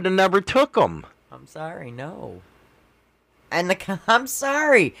club would have never took him. I'm sorry, no. And I'm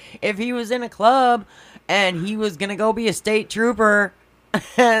sorry. If he was in a club and he was going to go be a state trooper,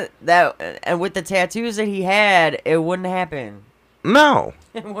 and with the tattoos that he had, it wouldn't happen. No.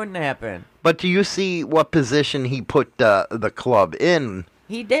 It wouldn't happen. But do you see what position he put the club in?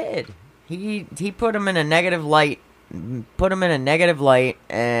 He did. He put him in a negative light. Put him in a negative light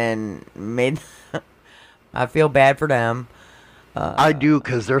and made. I feel bad for them. I do,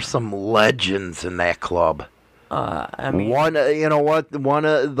 because there's some legends in that club. I mean, You know what? The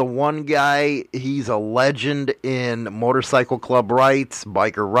one guy, he's a legend in motorcycle club rights,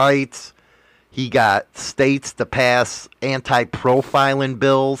 biker rights. He got states to pass anti-profiling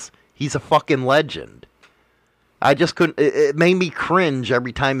bills. He's a fucking legend. I just couldn't. It made me cringe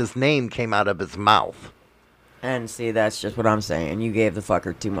every time his name came out of his mouth. and see, that's just what I'm saying. You gave the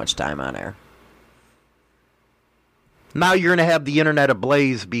fucker too much time on air. Now you're going to have the internet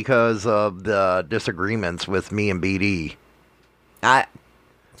ablaze because of the disagreements with me and BD.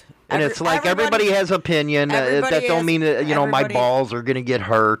 It's like everybody has opinion. That don't mean that, my balls are going to get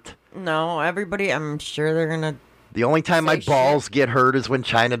hurt. No, everybody, I'm sure they're going to. The only time my balls get hurt is when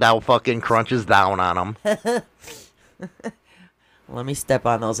China Doll fucking crunches down on them. Let me step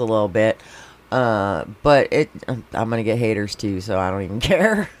on those a little bit. But I'm going to get haters too, so I don't even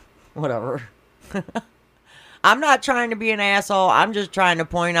care. Whatever. I'm not trying to be an asshole. I'm just trying to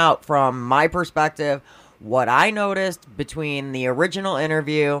point out from my perspective what I noticed between the original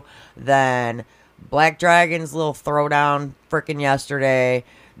interview, then Black Dragon's little throwdown frickin' yesterday,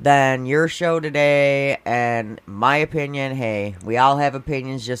 then your show today, and my opinion. Hey, we all have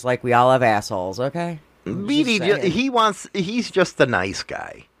opinions just like we all have assholes, okay? BD, he's just a nice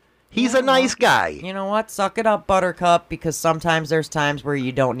guy. He's a nice guy. You know what? Suck it up, Buttercup, because sometimes there's times where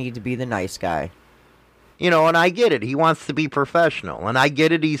you don't need to be the nice guy. And I get it. He wants to be professional. And I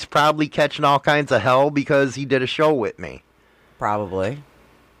get it. He's probably catching all kinds of hell because he did a show with me. Probably.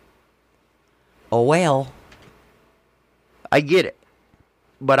 Oh, well. I get it.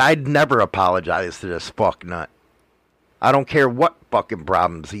 But I'd never apologize to this fucknut. I don't care what fucking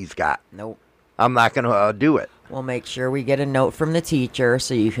problems he's got. Nope. I'm not going to do it. We'll make sure we get a note from the teacher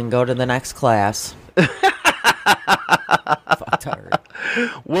so you can go to the next class. Fuck-tard.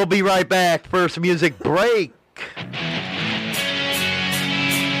 We'll be right back. First music break.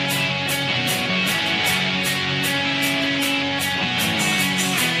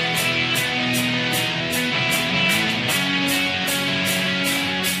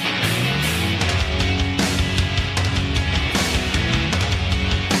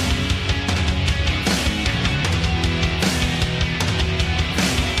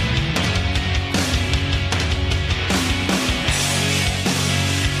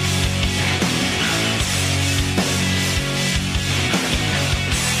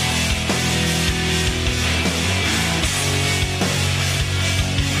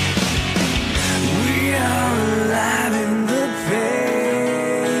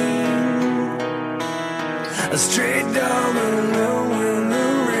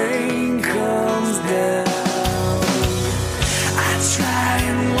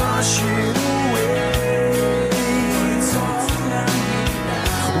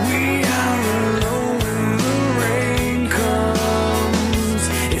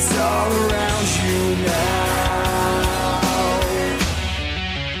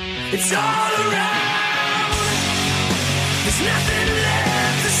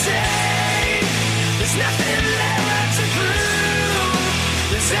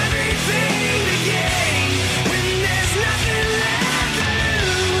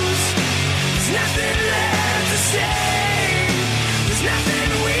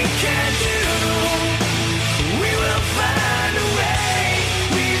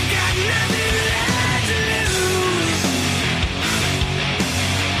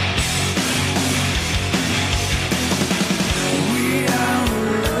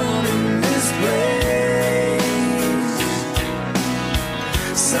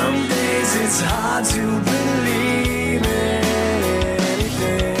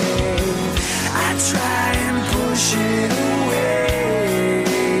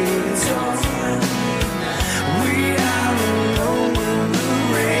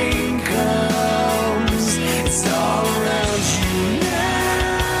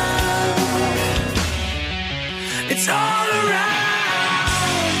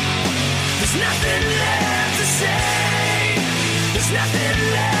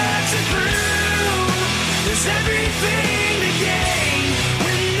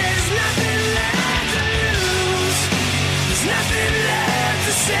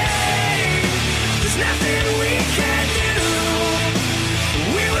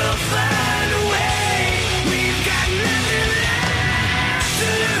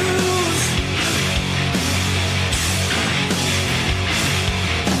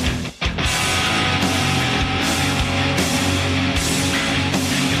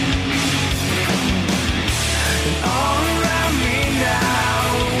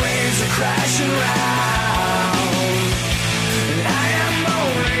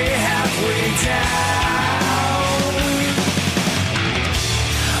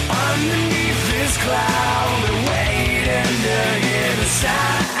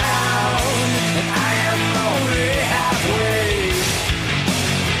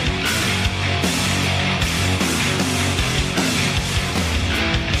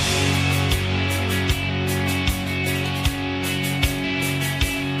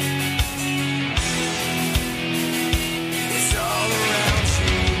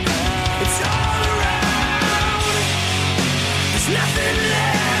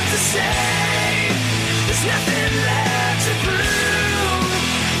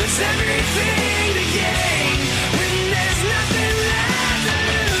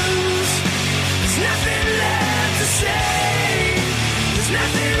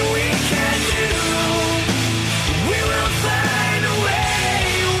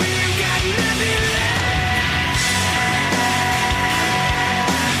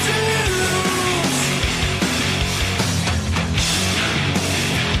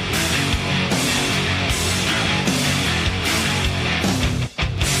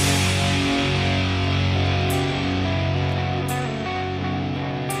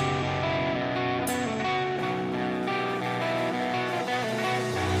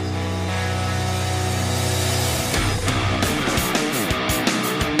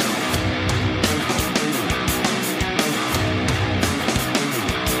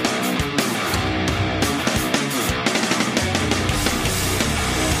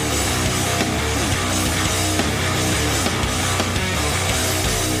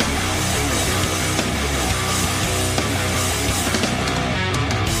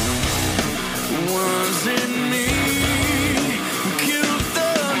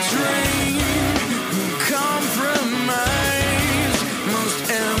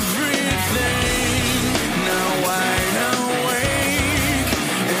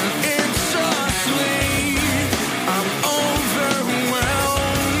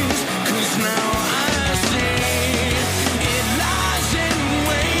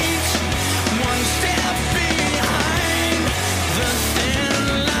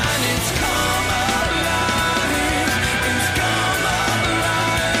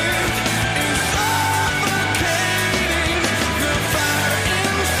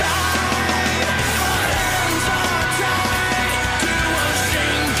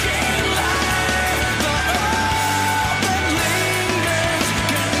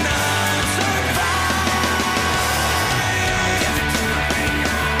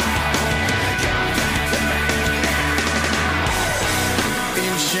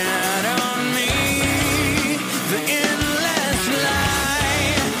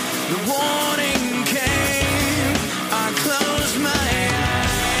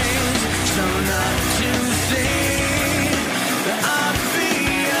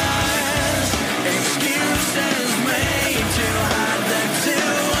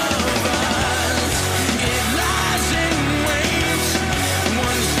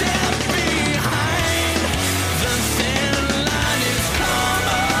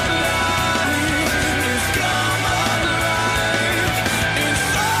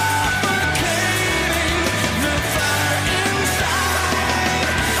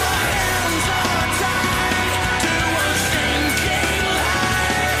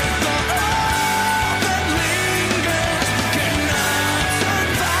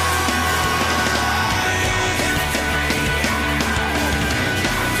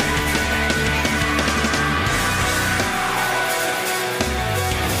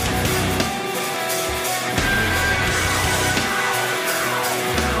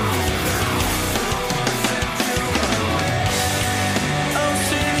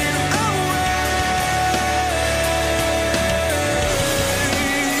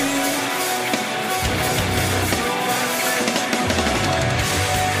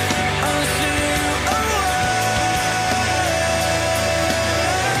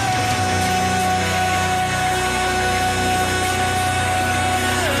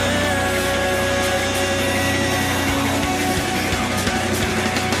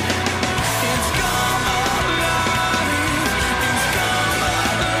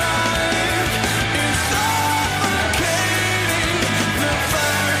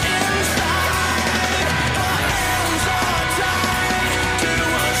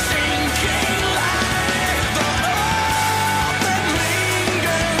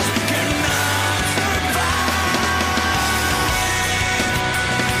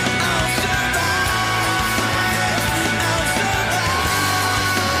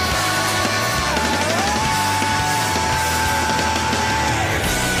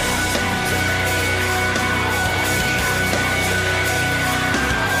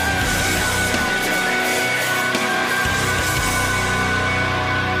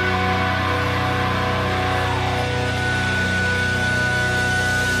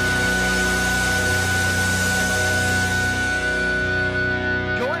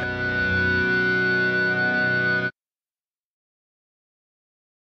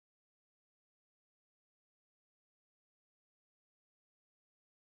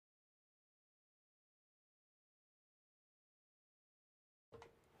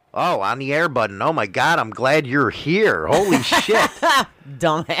 Oh, on the air button. Oh, my God, I'm glad you're here. Holy shit.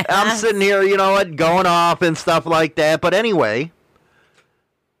 Dumbass. I'm sitting here, you know what, going off and stuff like that. But anyway,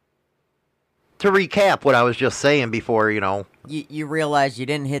 to recap what I was just saying before, you know. You realize you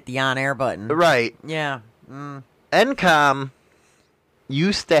didn't hit the on-air button. Right. Yeah. NCOM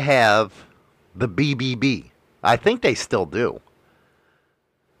used to have the BBB. I think they still do.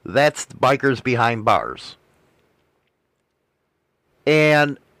 That's Bikers Behind Bars.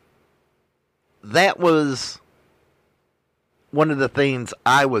 And that was one of the things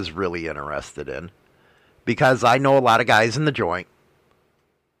I was really interested in, because I know a lot of guys in the joint,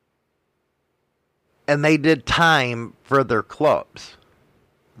 and they did time for their clubs.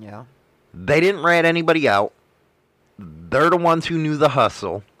 Yeah. They didn't rat anybody out. They're the ones who knew the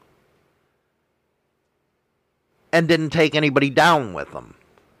hustle and didn't take anybody down with them.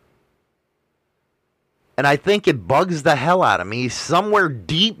 And I think it bugs the hell out of me. Somewhere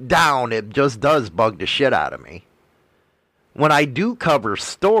deep down, it just does bug the shit out of me. When I do cover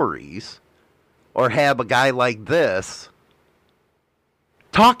stories or have a guy like this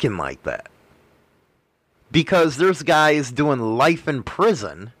talking like that. Because there's guys doing life in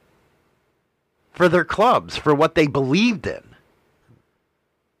prison for their clubs, for what they believed in.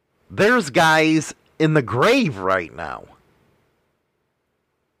 There's guys in the grave right now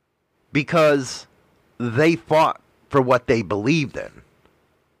because they fought for what they believed in.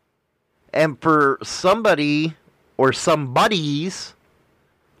 And for somebody or somebodies,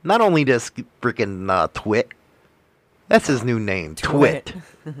 not only this freaking Twit, that's his new name, Twit.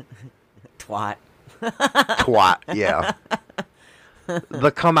 Twat. Twat, yeah.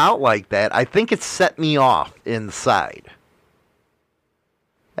 To come out like that, I think it set me off inside.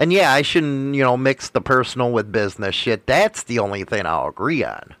 And yeah, I shouldn't, you know, mix the personal with business shit. That's the only thing I'll agree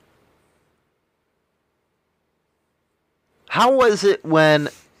on. How was it when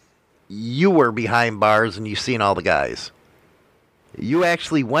you were behind bars and you seen all the guys? You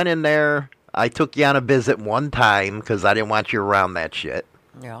actually went in there. I took you on a visit one time because I didn't want you around that shit.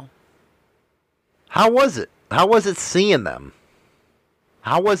 Yeah. How was it? How was it seeing them?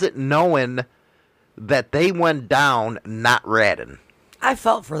 How was it knowing that they went down not ratting? I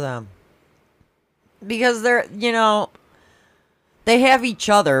felt for them. Because they're, you know, they have each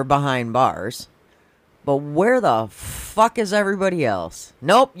other behind bars. But where the fuck is everybody else?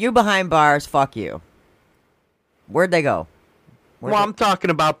 Nope, you behind bars, fuck you. Where'd they go? I'm talking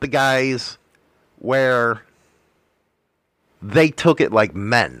about the guys where they took it like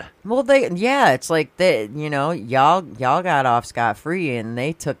men. Well, it's like they, you know, y'all got off scot-free and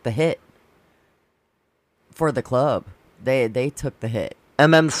they took the hit for the club. They took the hit.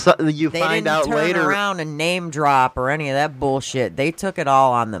 And then you find out later. They didn't turn around and name drop or any of that bullshit. They took it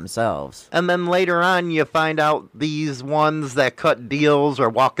all on themselves. And then later on, you find out these ones that cut deals are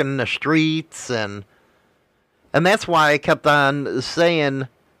walking the streets, and that's why I kept on saying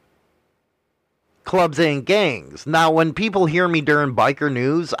clubs ain't gangs. Now, when people hear me during biker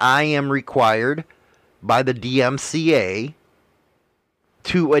news, I am required by the DMCA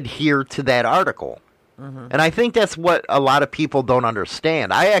to adhere to that article. Mm-hmm. And I think that's what a lot of people don't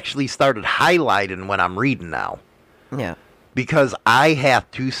understand. I actually started highlighting when I'm reading now. Yeah. Because I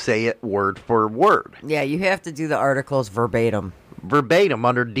have to say it word for word. Yeah, you have to do the articles verbatim. Verbatim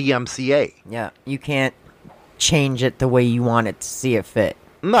under DMCA. Yeah, you can't change it the way you want it to see it fit.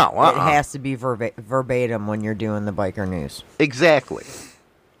 No, It has to be verbatim when you're doing the biker news. Exactly.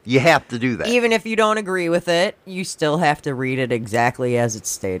 You have to do that. Even if you don't agree with it, you still have to read it exactly as it's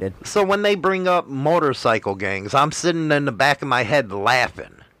stated. So when they bring up motorcycle gangs, I'm sitting in the back of my head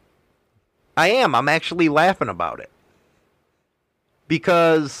laughing. I am. I'm actually laughing about it.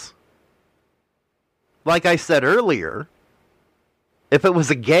 Because, like I said earlier, if it was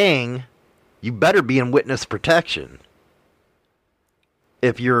a gang, you better be in witness protection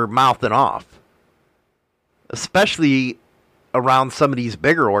if you're mouthing off. Especially around some of these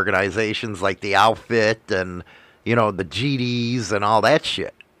bigger organizations like the Outfit and, you know, the GDs and all that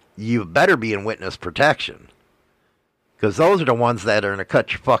shit. You better be in witness protection. Because those are the ones that are going to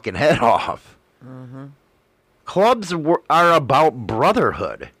cut your fucking head off. Mm-hmm. Clubs are about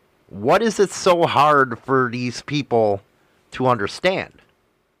brotherhood. What is it so hard for these people to understand?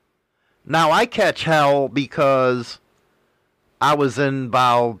 Now, I catch hell because I was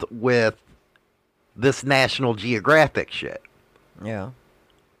involved with this National Geographic shit. Yeah.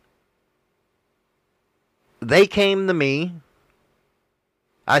 They came to me.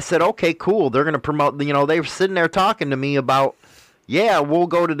 I said, okay, cool. They're going to promote, you know, they were sitting there talking to me about, yeah, we'll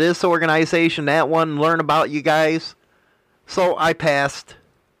go to this organization, that one, learn about you guys. So I passed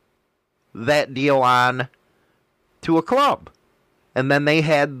that deal on to a club. And then they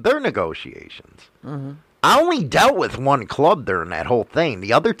had their negotiations. I only dealt with one club during that whole thing.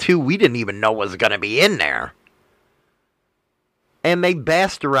 The other two, we didn't even know was going to be in there. And they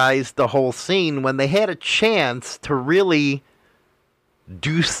bastardized the whole scene when they had a chance to really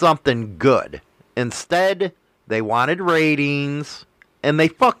do something good. Instead, they wanted ratings, and they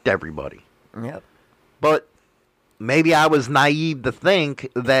fucked everybody. Yep. But maybe I was naive to think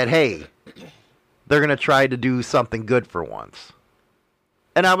that, hey, they're going to try to do something good for once.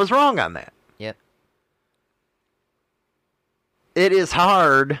 And I was wrong on that. Yep. It is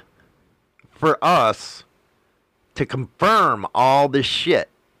hard for us to confirm all this shit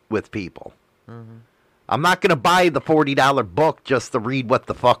with people. I'm not going to buy the $40 book just to read what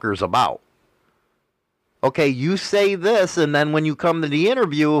the fucker's about. Okay, you say this, and then when you come to the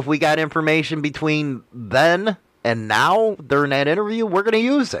interview, if we got information between then and now during that interview, we're going to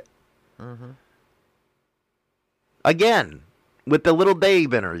use it. Again, with the Little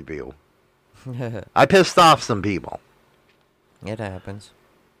Dave interview, I pissed off some people. It happens.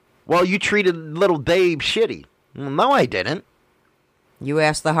 Well, you treated Little Dave shitty. Well, no, I didn't. You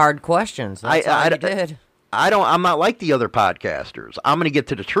asked the hard questions. That's all you did. I'm not like the other podcasters. I'm going to get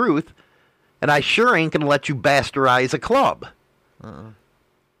to the truth, and I sure ain't going to let you bastardize a club.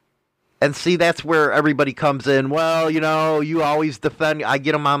 And see, that's where everybody comes in. Well, you know, you always defend. I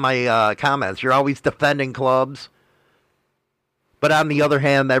get them on my comments. You're always defending clubs. But on the other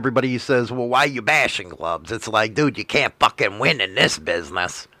hand, everybody says, well, why are you bashing clubs? It's like, dude, you can't fucking win in this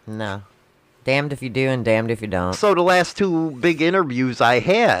business. No. Damned if you do and damned if you don't. So the last two big interviews I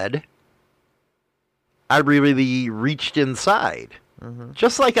had, I really reached inside.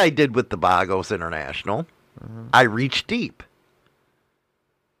 Just like I did with the Vagos International. I reached deep.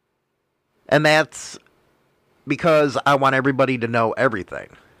 And that's because I want everybody to know everything.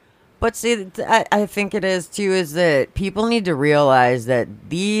 But see, I think it is, too, is that people need to realize that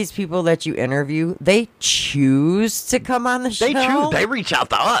these people that you interview, they choose to come on the show. They choose. They reach out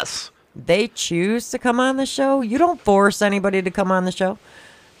to us. They choose to come on the show. You don't force anybody to come on the show.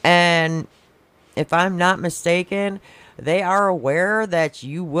 And if I'm not mistaken, they are aware that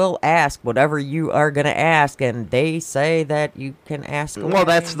you will ask whatever you are going to ask, and they say that you can ask away. Well,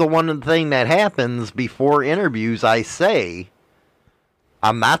 that's the one thing that happens before interviews. I say,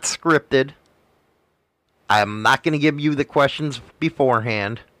 I'm not scripted. I'm not going to give you the questions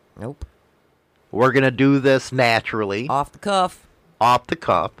beforehand. Nope. We're going to do this naturally. Off the cuff. Off the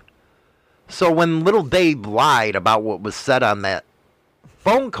cuff. So when Little Dave lied about what was said on that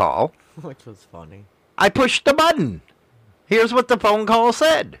phone call, which was funny, I pushed the button. Here's what the phone call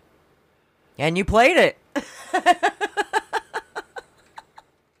said. And you played it.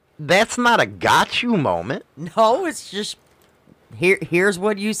 That's not a got you moment. No, it's just, here's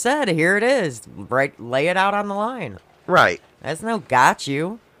what you said. Here it is. Right, lay it out on the line. Right. That's no got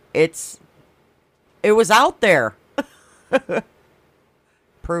you. It was out there.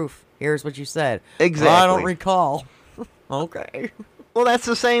 Proof. Here's what you said. Exactly. Well, I don't recall. Okay. Well, that's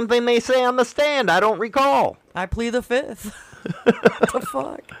the same thing they say on the stand. I don't recall. I plead the fifth. What the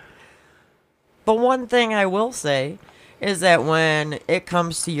fuck? But one thing I will say is that when it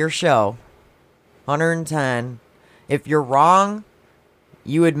comes to your show, 110, if you're wrong,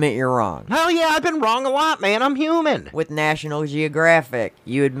 you admit you're wrong. Hell yeah, I've been wrong a lot, man. I'm human. With National Geographic,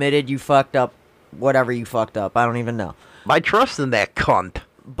 you admitted you fucked up whatever you fucked up. I don't even know. By trusting that cunt.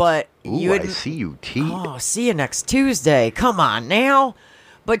 But Ooh, I see you, T. Oh, see you next Tuesday. Come on now.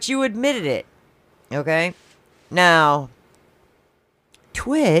 But you admitted it. Okay? Now,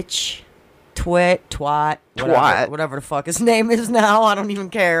 Twitch, Twat, whatever the fuck his name is now, I don't even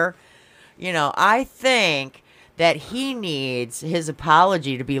care. You know, I think that he needs his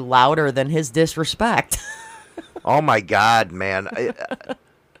apology to be louder than his disrespect. Oh my God, man.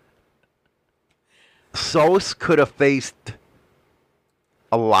 Sos could have faced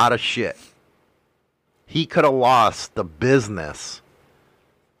a lot of shit. He could have lost the business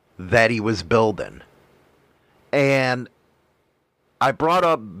that he was building. And I brought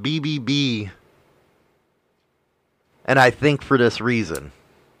up BBB, and I think for this reason.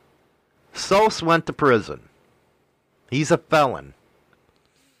 Sos went to prison. He's a felon.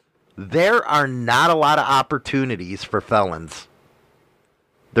 There are not a lot of opportunities for felons.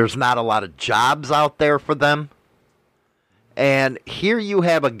 There's not a lot of jobs out there for them. And here you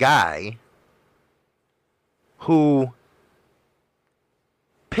have a guy who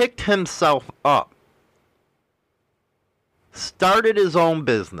picked himself up, started his own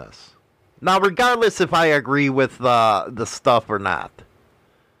business. Now, regardless if I agree with the stuff or not,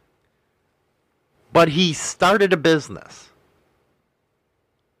 but he started a business.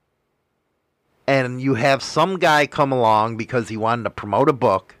 and you have some guy come along because he wanted to promote a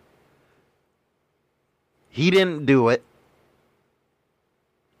book. He didn't do it.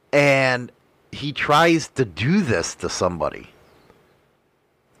 And he tries to do this to somebody.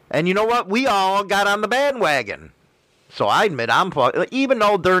 And you know what? We all got on the bandwagon. So I admit, even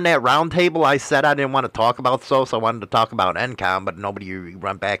though during that round table I said I didn't want to talk about SOS, I wanted to talk about NCOM, but nobody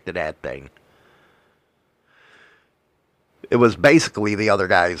went back to that thing. It was basically the other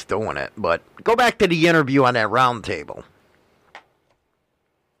guys doing it. But go back to the interview on that round table.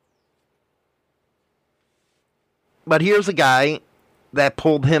 But here's a guy that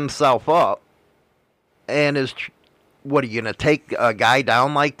pulled himself up and is, what, are you going to take a guy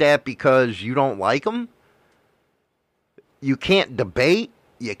down like that because you don't like him? You can't debate.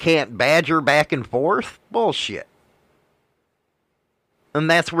 You can't badger back and forth. Bullshit. And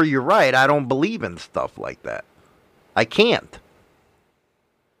that's where you're right. I don't believe in stuff like that. I can't.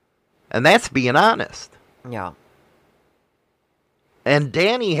 And that's being honest. Yeah. And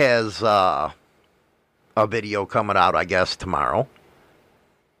Danny has a video coming out, I guess, tomorrow.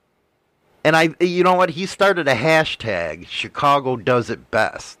 And you know what? He started a hashtag, Chicago Does It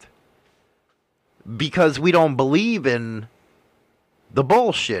Best. Because we don't believe in the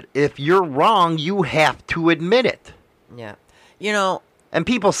bullshit. If you're wrong, you have to admit it. Yeah. You know... And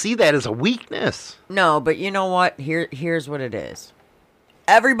people see that as a weakness. No, but you know what? Here's what it is.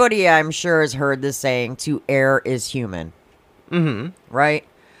 Everybody, I'm sure, has heard this saying, to err is human. Mm-hmm. Right?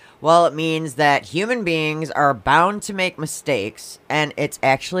 Well, it means that human beings are bound to make mistakes, and it's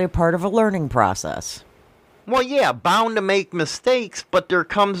actually a part of a learning process. Well, yeah, bound to make mistakes, but there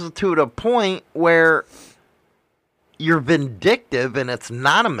comes to the point where you're vindictive and it's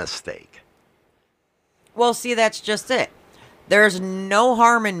not a mistake. Well, see, that's just it. There's no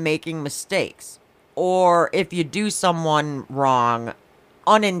harm in making mistakes, or if you do someone wrong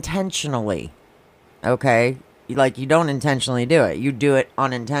unintentionally, okay? Like, you don't intentionally do it. You do it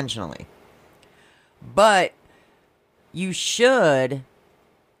unintentionally. But you should,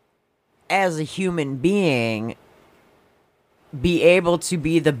 as a human being, be able to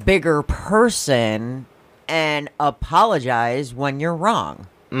be the bigger person and apologize when you're wrong.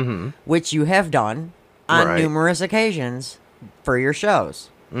 Mm-hmm. Which you have done on Right. numerous occasions for your shows.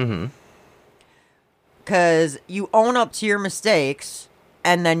 Mm-hmm. Because you own up to your mistakes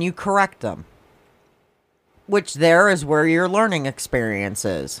and then you correct them. Which there is where your learning experience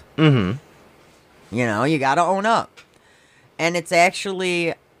is. Mm-hmm. You know, you gotta own up. And it's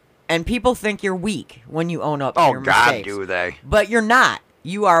actually... And people think you're weak when you own up to your mistakes. do they? But you're not.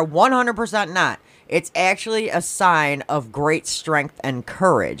 You are 100% not. It's actually a sign of great strength and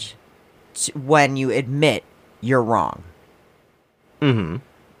courage when you admit you're wrong. Mm-hmm.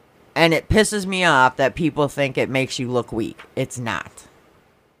 And it pisses me off that people think it makes you look weak. It's not.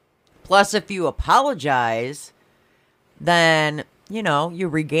 Plus, if you apologize, then, you know, you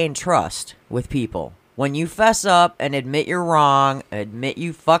regain trust with people. When you fess up and admit you're wrong, admit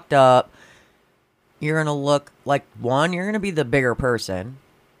you fucked up, you're going to look like, one, you're going to be the bigger person,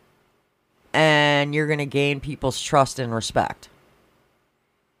 and you're going to gain people's trust and respect.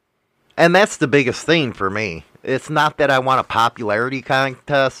 And that's the biggest thing for me. It's not that I want a popularity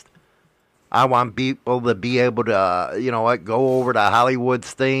contest. I want people to be able to, you know what, go over to Hollywood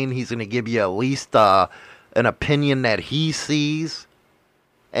Stain. He's going to give you at least an opinion that he sees.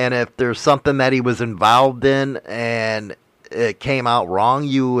 And if there's something that he was involved in and it came out wrong,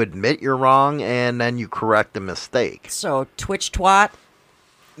 you admit you're wrong and then you correct the mistake. So, Twitch twat,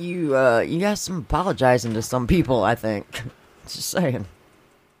 you got some apologizing to some people, I think. Just saying.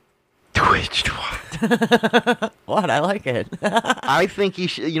 Twitch twat. What? I like it. I think he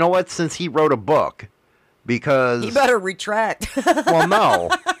should, you know what, since he wrote a book, because... He better retract. Well, no.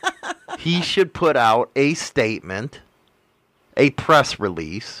 He should put out a statement, a press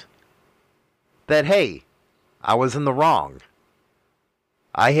release, that, hey, I was in the wrong.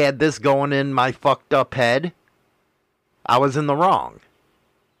 I had this going in my fucked up head. I was in the wrong.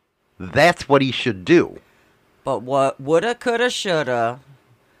 That's what he should do. But what woulda, coulda, shoulda...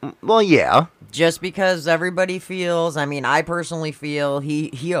 Well, yeah. Just because everybody feels, I mean, I personally feel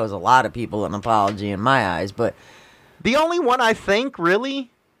he owes a lot of people an apology in my eyes, but... The only one I think, really,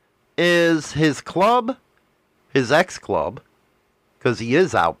 is his club, his ex-club, because he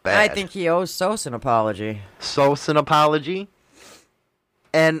is out bad. I think he owes SOS an apology. SOS an apology,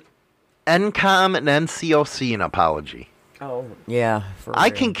 and NCOM and NCOC an apology. Oh, yeah.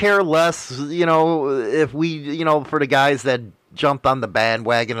 I can care less, you know, if we, you know, for the guys that jumped on the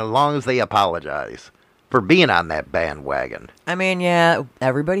bandwagon, as long as they apologize. for being on that bandwagon. I mean, yeah,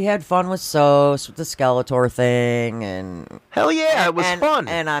 everybody had fun with Sos, with the Skeletor thing, and Hell yeah, it was fun.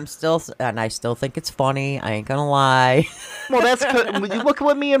 And I still think it's funny. I ain't gonna lie. Well, that's look at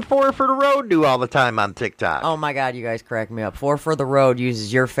what me and Four for the Road do all the time on TikTok. Oh my god, you guys crack me up. Four for the Road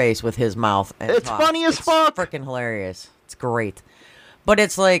uses your face with his mouth. And it's talks. funny as fuck. Freaking hilarious. It's great. But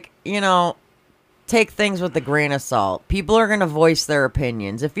it's like, take things with a grain of salt. People are going to voice their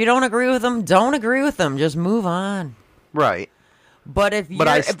opinions. If you don't agree with them, don't agree with them. Just move on. Right. But if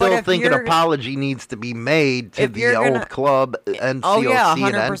I still think an apology needs to be made to the old club NCOC oh yeah,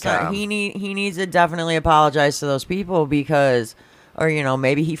 100%. and NCOM. He needs to definitely apologize to those people because, or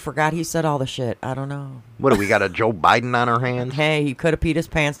maybe he forgot he said all the shit. I don't know. What do we got, a Joe Biden on our hands? Hey, he could have peed his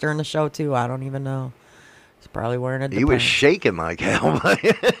pants during the show too. I don't even know. He's probably wearing a. He was shaking like hell.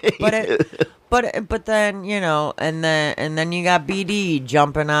 But then and then you got BD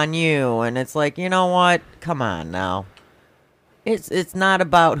jumping on you, and it's like, you know what? Come on now. It's not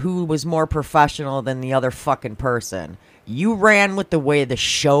about who was more professional than the other fucking person. You ran with the way the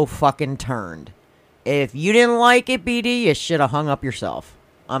show fucking turned. If you didn't like it, BD, you should have hung up yourself.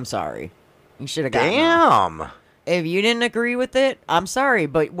 I'm sorry. You should have gotten Damn. off. If you didn't agree with it, I'm sorry,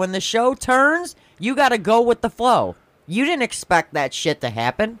 but when the show turns, you got to go with the flow. You didn't expect that shit to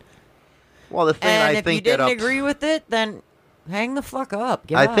happen. Well, the thing And I if think you didn't that agree with it, then hang the fuck up.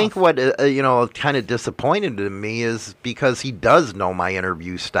 Get I off. think what kind of disappointed to me is because he does know my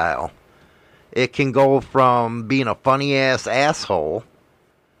interview style. It can go from being a funny ass asshole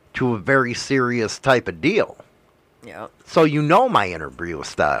to a very serious type of deal. Yeah. So my interview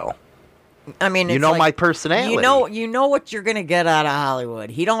style. I mean, You it's know like, my personality. You know what you're gonna get out of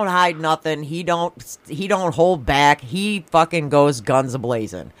Hollywood. He don't hide nothing. He don't hold back. He fucking goes guns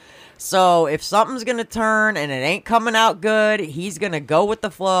a-blazing. So if something's gonna turn and it ain't coming out good, he's gonna go with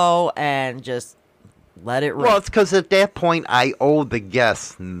the flow and just let it rip. Well, it's because at that point I owe the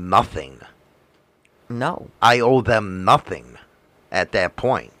guests nothing. No. I owe them nothing at that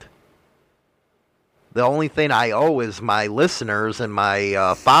point. The only thing I owe is my listeners and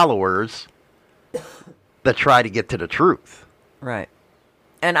my followers that try to get to the truth. Right.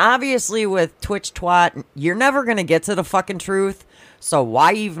 And obviously with Twitch Twat, you're never going to get to the fucking truth, so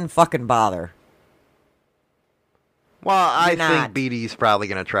why even fucking bother? Well, I You're not. think BD's probably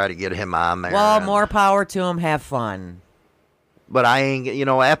going to try to get him on there. Well, and- more power to him. Have fun. But I ain't,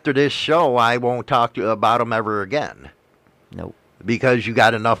 after this show, I won't talk to you about him ever again. Nope. Because you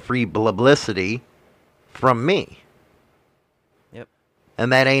got enough free publicity from me. Yep.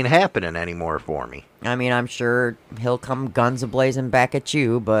 And that ain't happening anymore for me. I mean, I'm sure he'll come guns a-blazing back at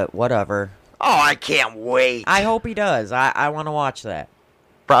you, but whatever. Oh, I can't wait. I hope he does. I want to watch that.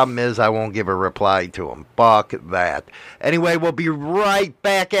 Problem is, I won't give a reply to him. Fuck that. Anyway, we'll be right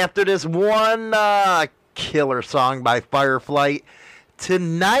back after this one killer song by Fireflight.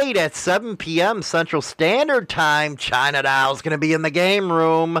 Tonight at 7 p.m. Central Standard Time, China Doll's going to be in the game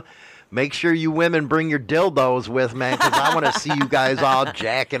room. Make sure you women bring your dildos with, man, because I want to see you guys all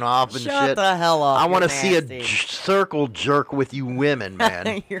jacking off and Shut shit. the hell up. I want to you're see a nasty. circle jerk with you women,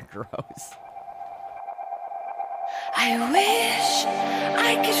 man. You're gross. I wish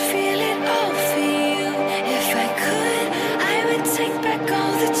I could feel it all for you. If I could, I would take back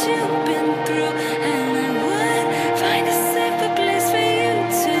all that you've been through, and I would find a safer place for you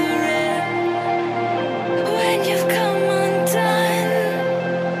to rest. When you've come undone,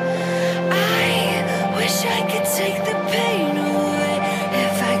 I wish I could take the pain away.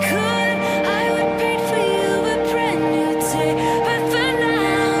 If I could, I would paint for you a brand new day. But for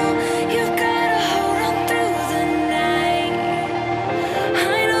now, you've gotta hold on through the night.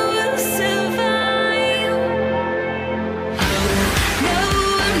 I know we'll survive. No,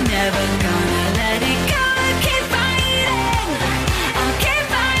 I'm never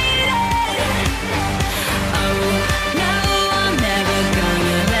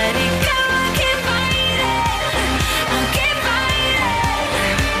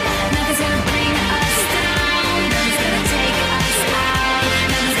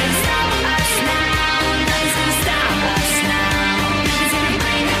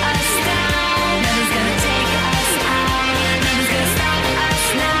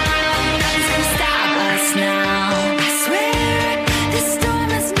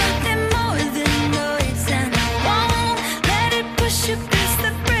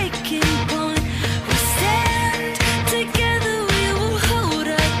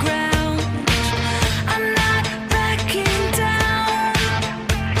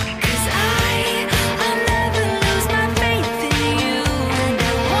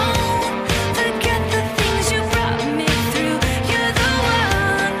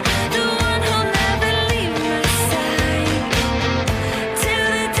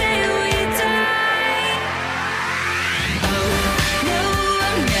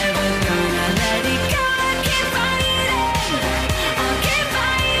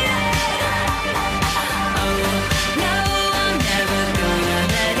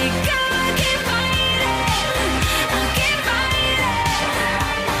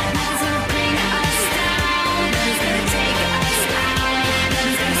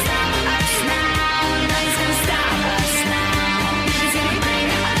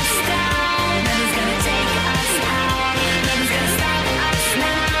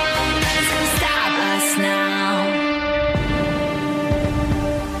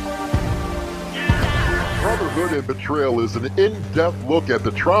and Betrayal is an in-depth look at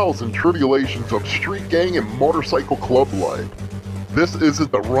the trials and tribulations of street gang and motorcycle club life. This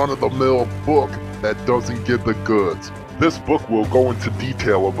isn't the run-of-the-mill book that doesn't give the goods. This book will go into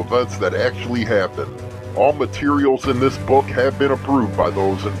detail of events that actually happened. All materials in this book have been approved by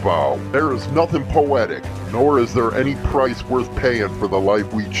those involved. There is nothing poetic, nor is there any price worth paying for the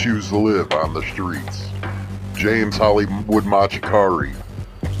life we choose to live on the streets. James Hollywood Machikari,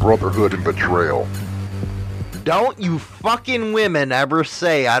 Brotherhood and Betrayal. Don't you fucking women ever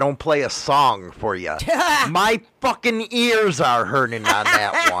say I don't play a song for you. My fucking ears are hurting on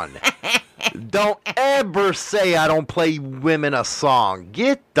that one. Don't ever say I don't play women a song.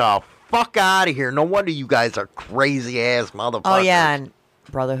 Get the fuck out of here. No wonder you guys are crazy ass motherfuckers. Oh, yeah, and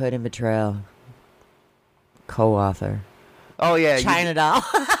Brotherhood and Betrayal. Co-author. Oh, yeah. China Doll.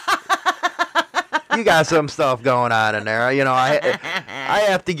 You got some stuff going on in there. You know, I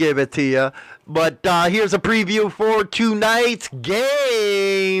have to give it to you. But here's a preview for tonight's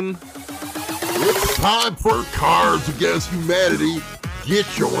game. It's time for Cards Against Humanity.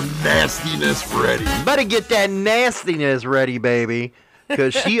 Get your nastiness ready. Better get that nastiness ready, baby.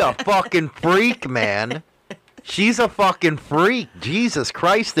 Because she a fucking freak, man. She's a fucking freak. Jesus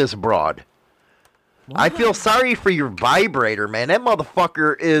Christ, this broad. What? I feel sorry for your vibrator, man. That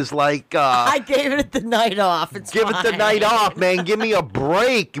motherfucker is like... I gave it the night off. Give it the night off, man. Give me a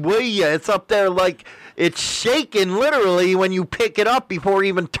break, will ya? It's up there like... It's shaking literally when you pick it up before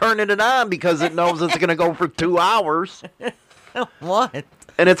even turning it on because it knows it's going to go for 2 hours. What?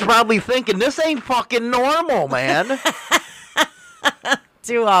 And it's probably thinking, this ain't fucking normal, man.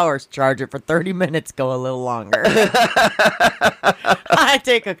 2 hours, charge it for 30 minutes, go a little longer. I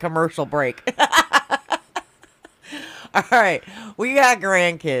take a commercial break. All right, we got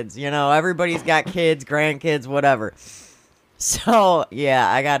grandkids, you know, everybody's got kids, grandkids, whatever. So, yeah,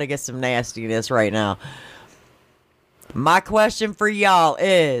 I got to get some nastiness right now. My question for y'all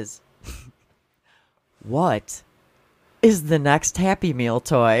is, what is the next Happy Meal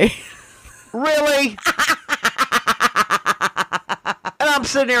toy? Really? And I'm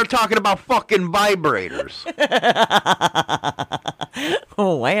sitting here talking about fucking vibrators.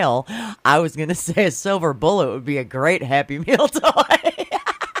 Well, I was going to say a silver bullet would be a great Happy Meal toy.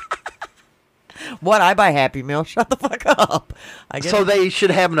 What? I buy Happy Meal? Shut the fuck up. So they should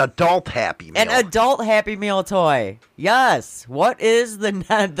have an adult Happy Meal. An adult Happy Meal toy. Yes. What is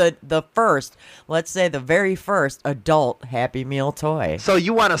the first, let's say the very first adult Happy Meal toy? So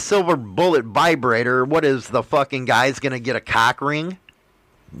you want a silver bullet vibrator. What is the fucking guy's going to get a cock ring?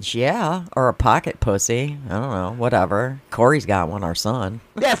 Yeah, or a pocket pussy. I don't know, whatever. Corey's got one, our son.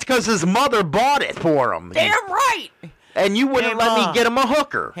 That's because his mother bought it for him. Damn right! And you wouldn't let me get him a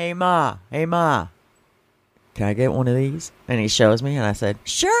hooker. Hey, Ma, can I get one of these? And he shows me, and I said,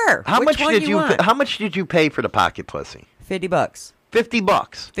 sure. How much did you want? How much did you pay for the pocket pussy? $50. $50.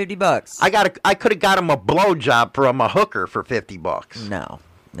 $50. I could have got him a blowjob from a hooker for $50.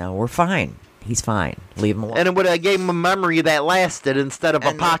 No, we're fine. He's fine. Leave him alone. And it would have gave him a memory that lasted instead of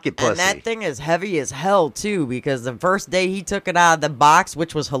a pocket pussy. And that thing is heavy as hell, too, because the first day he took it out of the box,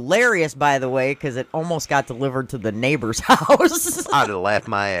 which was hilarious, by the way, because it almost got delivered to the neighbor's house. I'd have laughed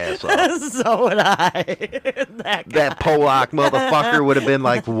my ass off. So would I. That Polak motherfucker would have been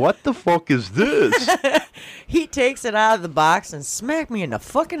like, what the fuck is this? He takes it out of the box and smacked me in the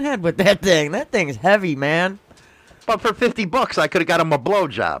fucking head with that thing. That thing's heavy, man. But for $50, I could have got him a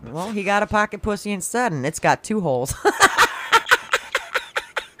blowjob. Well, he got a pocket pussy instead, and it's got 2 holes.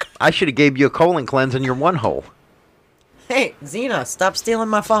 I should have gave you a colon cleanse in your one hole. Hey, Xena, stop stealing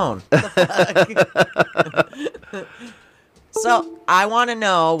my phone. So, I want to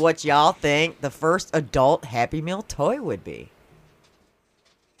know what y'all think the first adult Happy Meal toy would be.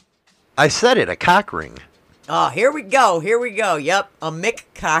 I said it, a cock ring. Oh, here we go. Yep, a Mick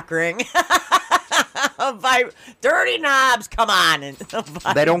cock ring. Dirty knobs, come on.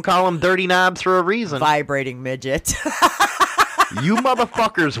 They don't call them dirty knobs for a reason. Vibrating midget. You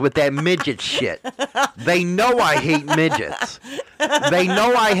motherfuckers with that midget shit. They know I hate midgets. They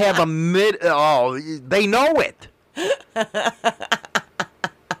know I have a they know it.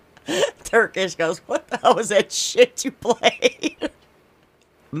 Turkish goes, what the hell is that shit you played?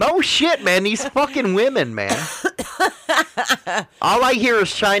 No shit, man. These fucking women, man. All I hear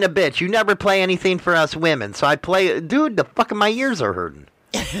is China bitch. You never play anything for us women. So I play... Dude, the fucking my ears are hurting.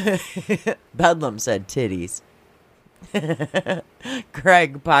 Bedlam said titties.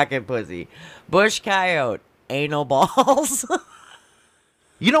 Craig, pocket pussy. Bush coyote, anal balls.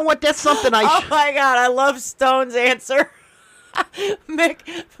 You know what? That's something I... Oh my God, I love Stone's answer.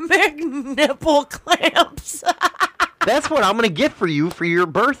 Mick nipple clamps. That's what I'm gonna get for you for your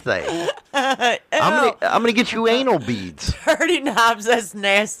birthday. I'm gonna get you anal beads. Dirty Knobs, that's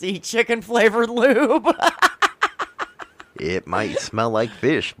nasty. Chicken flavored lube. It might smell like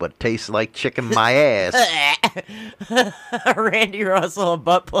fish, but tastes like chicken my ass. Randy Russell, a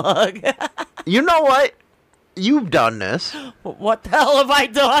butt plug. You know what? You've done this. What the hell have I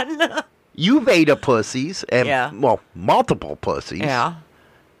done? You've ate a pussies, and Yeah. well, multiple pussies. Yeah.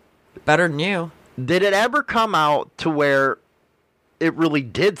 Better than you. Did it ever come out to where it really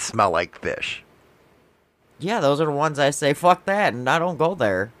did smell like fish? Yeah, those are the ones I say, fuck that, and I don't go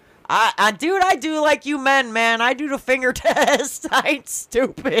there. I do like you men, man. I do the finger test. I ain't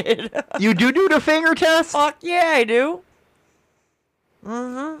stupid. You do the finger test? Fuck yeah, I do.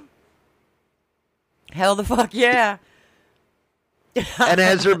 Mm-hmm. Hell the fuck yeah. And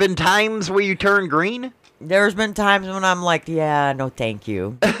has there been times where you turn green? There's been times when I'm like, yeah, no thank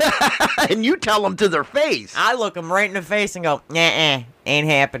you. And you tell them to their face. I look them right in the face and go, nah, ain't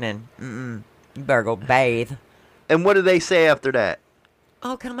happening. Mm-mm. You better go bathe. And what do they say after that?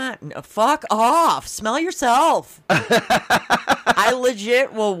 Oh, come on. No, fuck off. Smell yourself. I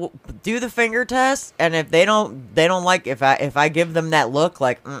legit will do the finger test, and if they don't like, if I give them that look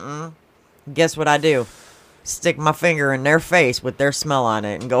like, guess what I do? Stick my finger in their face with their smell on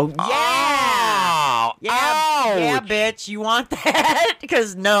it and go, yeah! Oh, Yeah, ouch. bitch, you want that?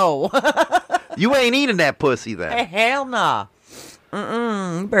 Because no. You ain't eating that pussy then. Hell nah.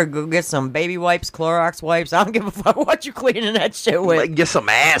 You better go get some baby wipes, Clorox wipes. I don't give a fuck what you cleaning that shit with. Like, get some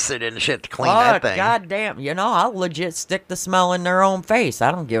acid and shit to clean that thing. God damn. You know, I'll legit stick the smell in their own face.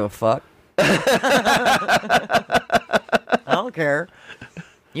 I don't give a fuck. I don't care.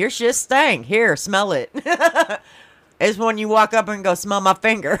 Your shit stank. Here, smell it. It's when you walk up and go, smell my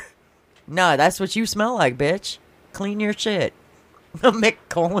finger. No, that's what you smell like, bitch. Clean your shit. Mick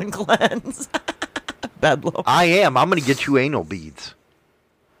colon cleanse. Bedlam. I am. I'm going to get you anal beads.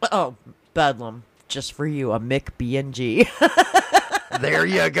 Oh, Bedlam. Just for you, a Mick B&G. There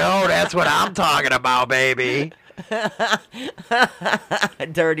you go. That's what I'm talking about, baby.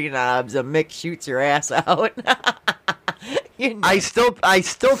 Dirty Knobs. A Mick shoots your ass out. You know. I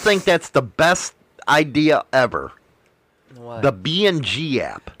still think that's the best idea ever. What? The B&G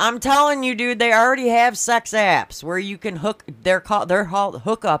app. I'm telling you, dude, they already have sex apps where you can hook. They're called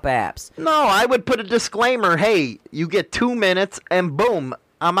hookup apps. No, I would put a disclaimer. Hey, you get 2 minutes and boom,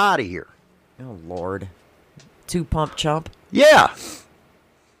 I'm out of here. Oh, Lord. 2 pump chump? Yeah.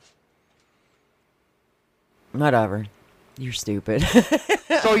 Whatever. You're stupid.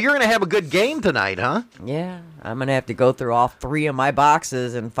 So you're going to have a good game tonight, huh? Yeah. I'm going to have to go through all 3 of my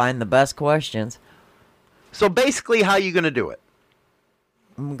boxes and find the best questions. So basically, how you going to do it?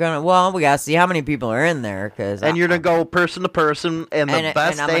 We got to see how many people are in there. And you're going to go person to person, and the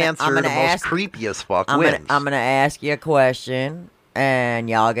best I'm gonna answer, the ask, most creepy as fuck, I'm wins. I'm going to ask you a question, and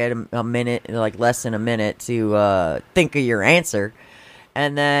y'all get a minute, like less than a minute to think of your answer.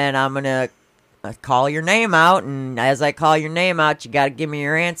 And then I'm going to call your name out, and as I call your name out, you got to give me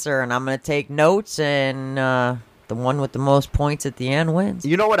your answer, and I'm going to take notes, and the one with the most points at the end wins.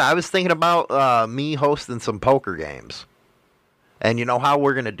 You know what I was thinking about? Me hosting some poker games. And you know how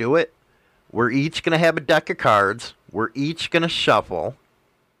we're going to do it? We're each going to have a deck of cards. We're each going to shuffle.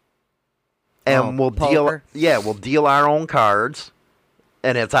 And we'll poker? we'll deal our own cards.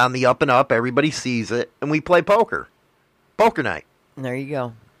 And it's on the up and up. Everybody sees it. And we play poker. Poker night. There you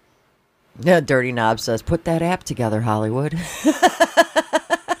go. Yeah, Dirty Knob says, put that app together, Hollywood.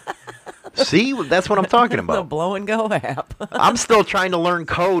 See? That's what I'm talking The about. Blow and Go app. I'm still trying to learn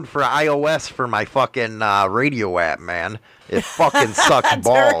code for iOS for my fucking radio app, man. It fucking sucks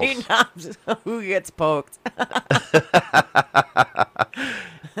balls. Dirty Knobs. Who gets poked?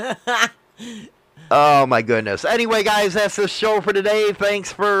 Oh, my goodness. Anyway, guys, that's the show for today.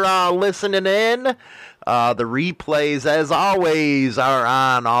 Thanks for listening in. The replays, as always, are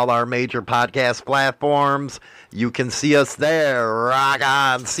on all our major podcast platforms. You can see us there. Rock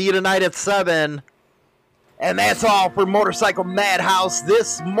on. See you tonight at 7. And that's all for Motorcycle Madhouse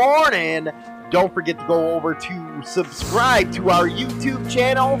this morning. Don't forget to go over to subscribe to our YouTube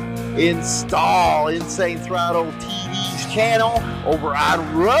channel. Install Insane Throttle TV's channel over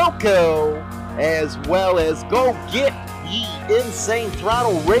on Roku. As well as go get the Insane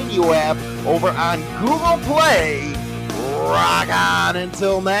Throttle radio app over on Google Play. Rock on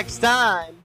until next time.